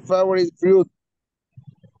is your favorite fruit?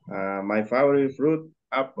 My favorite fruit,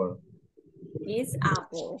 apple. It's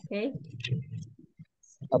apple, okay?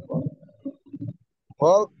 Apple.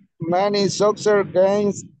 How many soccer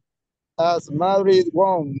games has Madrid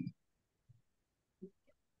won?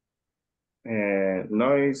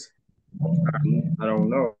 No, I don't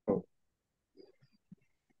know.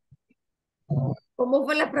 ¿Cómo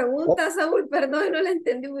fue la pregunta, Saúl? Perdón, no la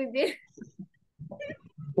entendí muy bien.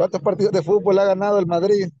 ¿Cuántos partidos de fútbol ha ganado el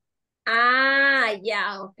Madrid? Ah,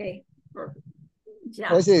 ya, ok.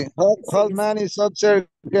 Ya. Sí, how Sí, sí. many soccer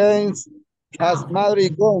games has Ah,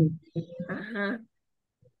 Madrid won? ajá.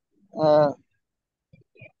 Uh,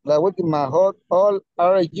 la última, how old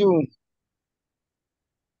are you?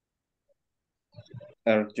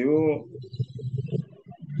 Are you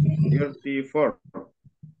 34?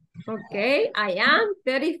 Ok, I am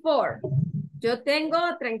 34. Yo tengo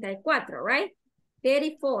 34, right?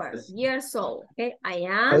 34 Yes. years old. Okay, I I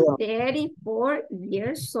am am 34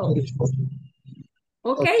 years old.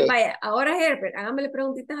 Ok, Okay. vaya. Ahora, Herbert, hágame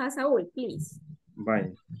preguntitas a Saúl, please.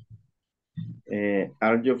 Bye.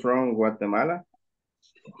 Are you from Guatemala?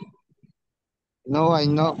 No, I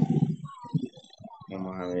know.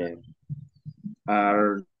 Vamos a ver.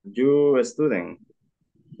 Are you a student?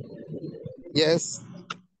 Yes,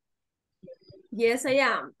 Yes, I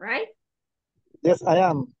am, right? yes, I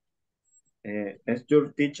am. Is your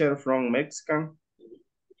teacher from Mexican?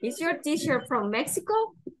 Is your teacher from Mexico?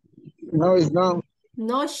 No, it's not.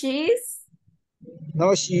 No, she's.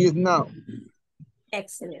 No, she is not.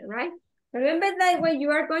 Excellent, right? Remember that when you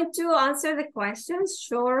are going to answer the questions,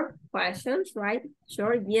 short questions, right?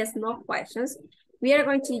 Short yes, no questions. We are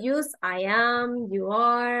going to use I am, you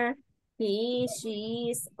are, he is, she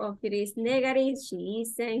is, or if it is negative, she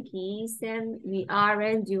isn't, he isn't, we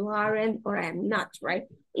aren't, you aren't, or I'm not, right?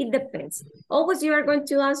 It depends. Always you are going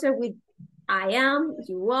to answer with I am,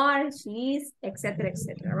 you are, she is, etc.,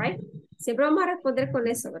 right? Siempre vamos a responder con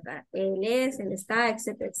eso, ¿verdad? Él es, él está,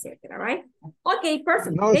 etcétera, right? Ok,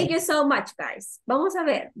 perfect. No, Thank you so much, guys. Vamos a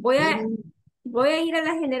ver. Voy a ir a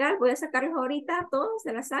la general, voy a sacarlos ahorita a todos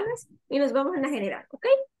de las salas y nos vemos en la general, ¿ok?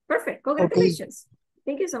 Perfect. okay. Congratulations.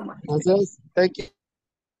 Thank you so much. Entonces, thank you.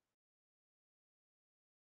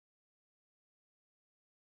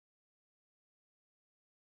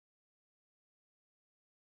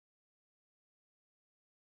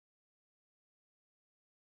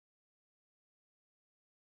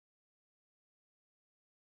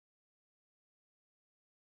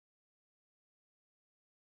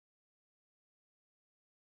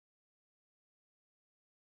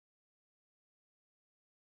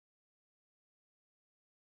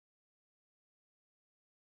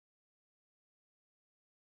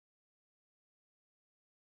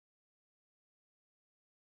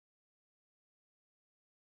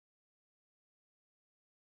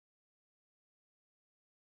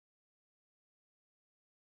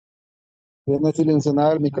 Tiene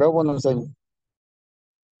silenciado el micrófono, señor.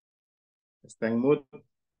 Está en mute.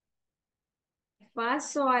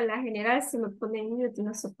 Paso a la general, se me pone en mute,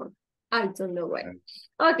 no sé por qué. I don't know why.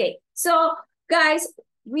 Okay, so guys,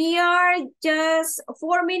 we are just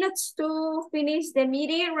 4 minutes to finish the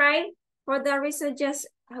meeting, right? For that reason, just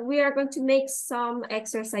we are going to make some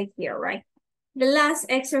exercise here, right? the last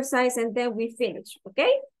exercise and then we finish,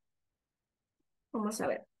 okay? Vamos a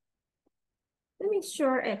ver. Let me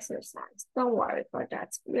short exercise. Don't worry about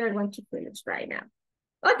that. We are going to finish right now.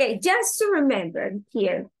 Okay, just to remember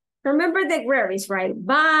here. Remember the grammars, right?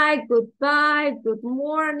 Bye, goodbye, good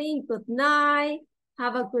morning, good night.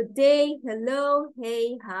 Have a good day. Hello,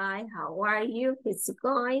 hey, hi, how are you? How's it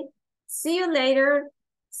going? See you later.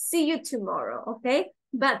 See you tomorrow, okay?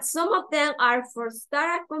 But some of them are for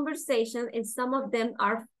start a conversation and some of them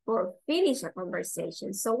are for finish a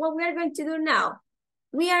conversation. So what we are going to do now,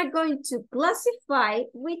 we are going to classify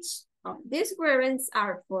which of these gerunds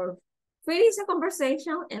are for finish a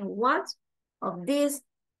conversation and what of these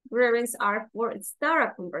gerunds are for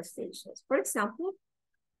start a conversation. For example,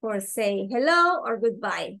 for say hello or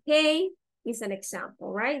goodbye. Hey is an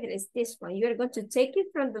example, right? There is this one. You are going to take it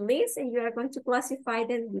from the list and you are going to classify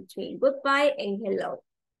them between goodbye and hello.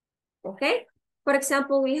 Okay? For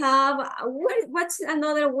example, we have, what's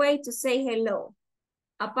another way to say hello?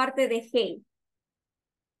 Aparte de hey.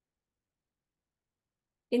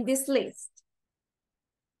 In this list.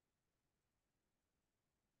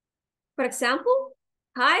 For example,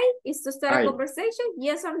 hi is to start a conversation,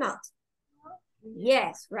 yes or not?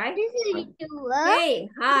 Yes, right? Hey,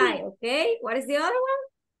 hi, okay. What is the other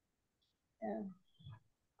one?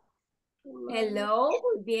 Hello,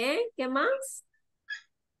 muy bien. ¿Qué más?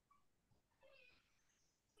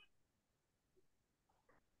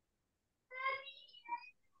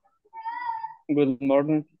 Good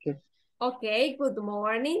morning, teacher. Ok, good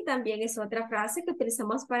morning. También es otra frase que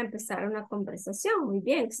utilizamos para empezar una conversación. Muy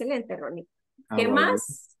bien, excelente, Ronnie. ¿Qué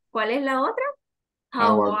más? ¿Cuál es la otra?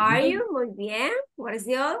 How are you? Muy bien. What is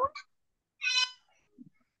the other one?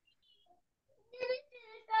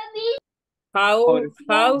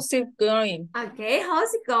 How's it going? Okay,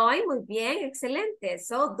 how's it going? Muy bien, excelente.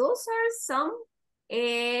 So those are some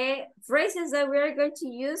phrases that we are going to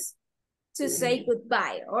use to say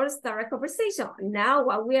goodbye or start a conversation. Now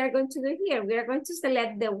what we are going to do here, we are going to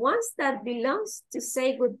select the ones that belongs to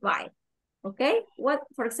say goodbye. Okay, what,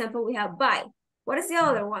 for example, we have bye. What is the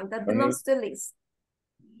other one that belongs to list?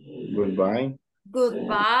 Goodbye.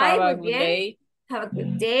 Goodbye, Have a muy good bien. day. Have a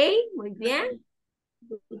good day, muy bien.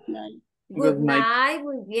 Good night. Good night,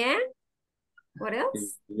 muy bien. What else?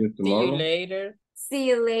 See you See you tomorrow. later. See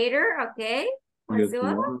you later, okay. What's the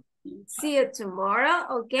other one? See you tomorrow,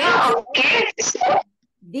 okay.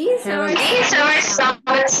 These are some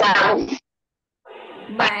examples.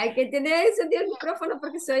 Vaya, hay que tener encendido el micrófono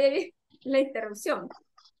porque se oye bien la interrupción.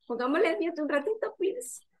 Pongámosle mute un ratito,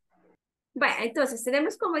 please. Vaya, entonces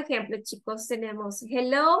tenemos como ejemplo, chicos, tenemos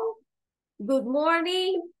hello, good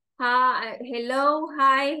morning, hello,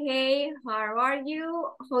 hi, hey, how are you,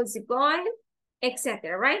 how's it going,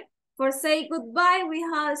 etc., right? For say goodbye, we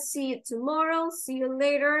have see you tomorrow, see you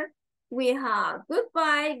later. We have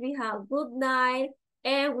goodbye, we have good night,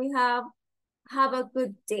 and we have a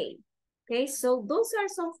good day. Okay, so those are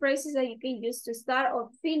some phrases that you can use to start or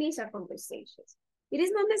finish a conversation. It is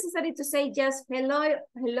not necessary to say just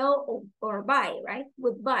hello, or bye, right?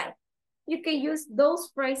 Goodbye. You can use those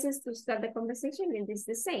phrases to start the conversation and it's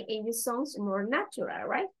the same. And it sounds more natural,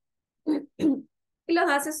 right? Y los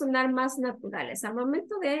hace sonar más naturales al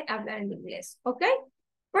momento de hablar en inglés. ¿Ok?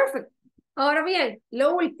 Perfect. Ahora bien,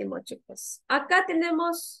 lo último, chicos. Acá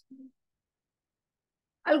tenemos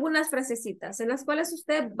algunas frasecitas en las cuales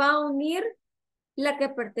usted va a unir la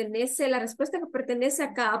respuesta que pertenece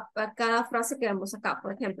a cada frase que vemos acá.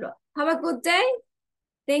 Por ejemplo, have a good day.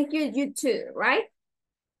 Thank you, you too, right?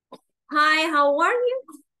 Hi, how are you?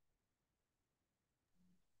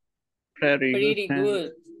 Pretty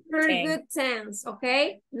good. Very good, thanks.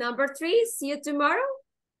 Okay. Number 3, see you tomorrow.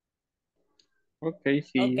 Okay,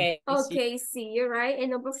 see you. Okay, see you, right?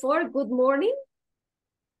 And number 4, good morning.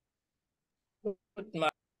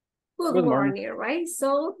 Good morning, right?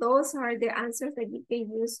 So those are the answers that you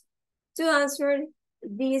can use to answer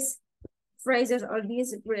these phrases or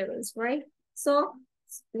these grievance, right? So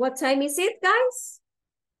what time is it, guys?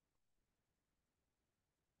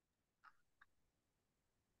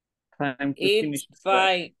 Time to It's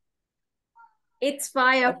 5. It's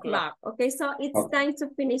 5 o'clock. Okay, so it's time to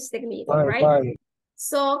finish the meeting, right? Bye.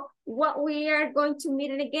 So what we are going to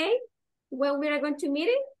meet again? When we are going to meet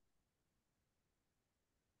it?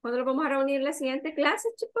 ¿Cuándo nos vamos a reunir la siguiente clase,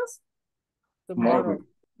 chicos? Tomorrow.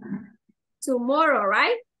 Tomorrow,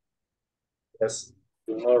 right? Yes.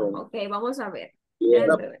 Tomorrow. Okay, vamos a ver.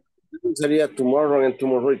 Sería tomorrow and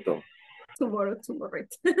tomorrowito. Tomorrow.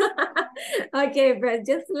 Okay, but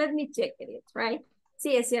just let me check it, right?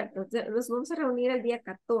 Sí, es cierto. Nos vamos a reunir el día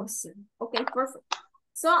 14. Okay, perfect.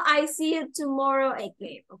 So I see you tomorrow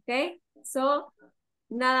again, okay? So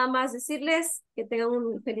nada más decirles que tengan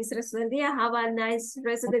un feliz resto del día. Have a nice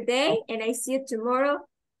rest of the day and I see you tomorrow.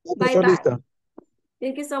 Bye bye. Lista.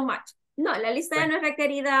 Thank you so much. No, la lista ya no es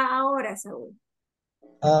requerida ahora, Saúl.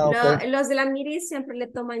 Ok. Los de la MIRI siempre le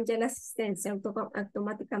toman ya la asistencia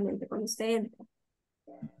automáticamente cuando usted entra.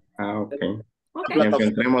 Ok. Ok. Y aunque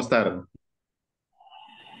entremos tarde.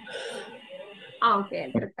 Ok,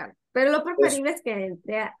 entre tarde. Pero lo preferible es que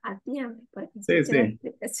entre a tiempo para que Sí, escuche la sí.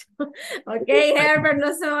 explicación. Ok, Herbert,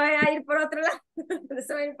 no se vaya a ir por otro lado. No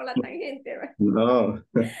se vaya a ir por la tangente, right? No.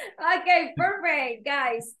 Okay, perfect,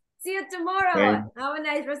 guys. See you tomorrow. Okay. Have a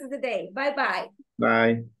nice rest of the day. Bye-bye.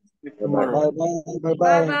 Bye. Bye, bye, bye,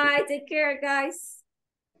 bye. Bye-bye. Take care, guys.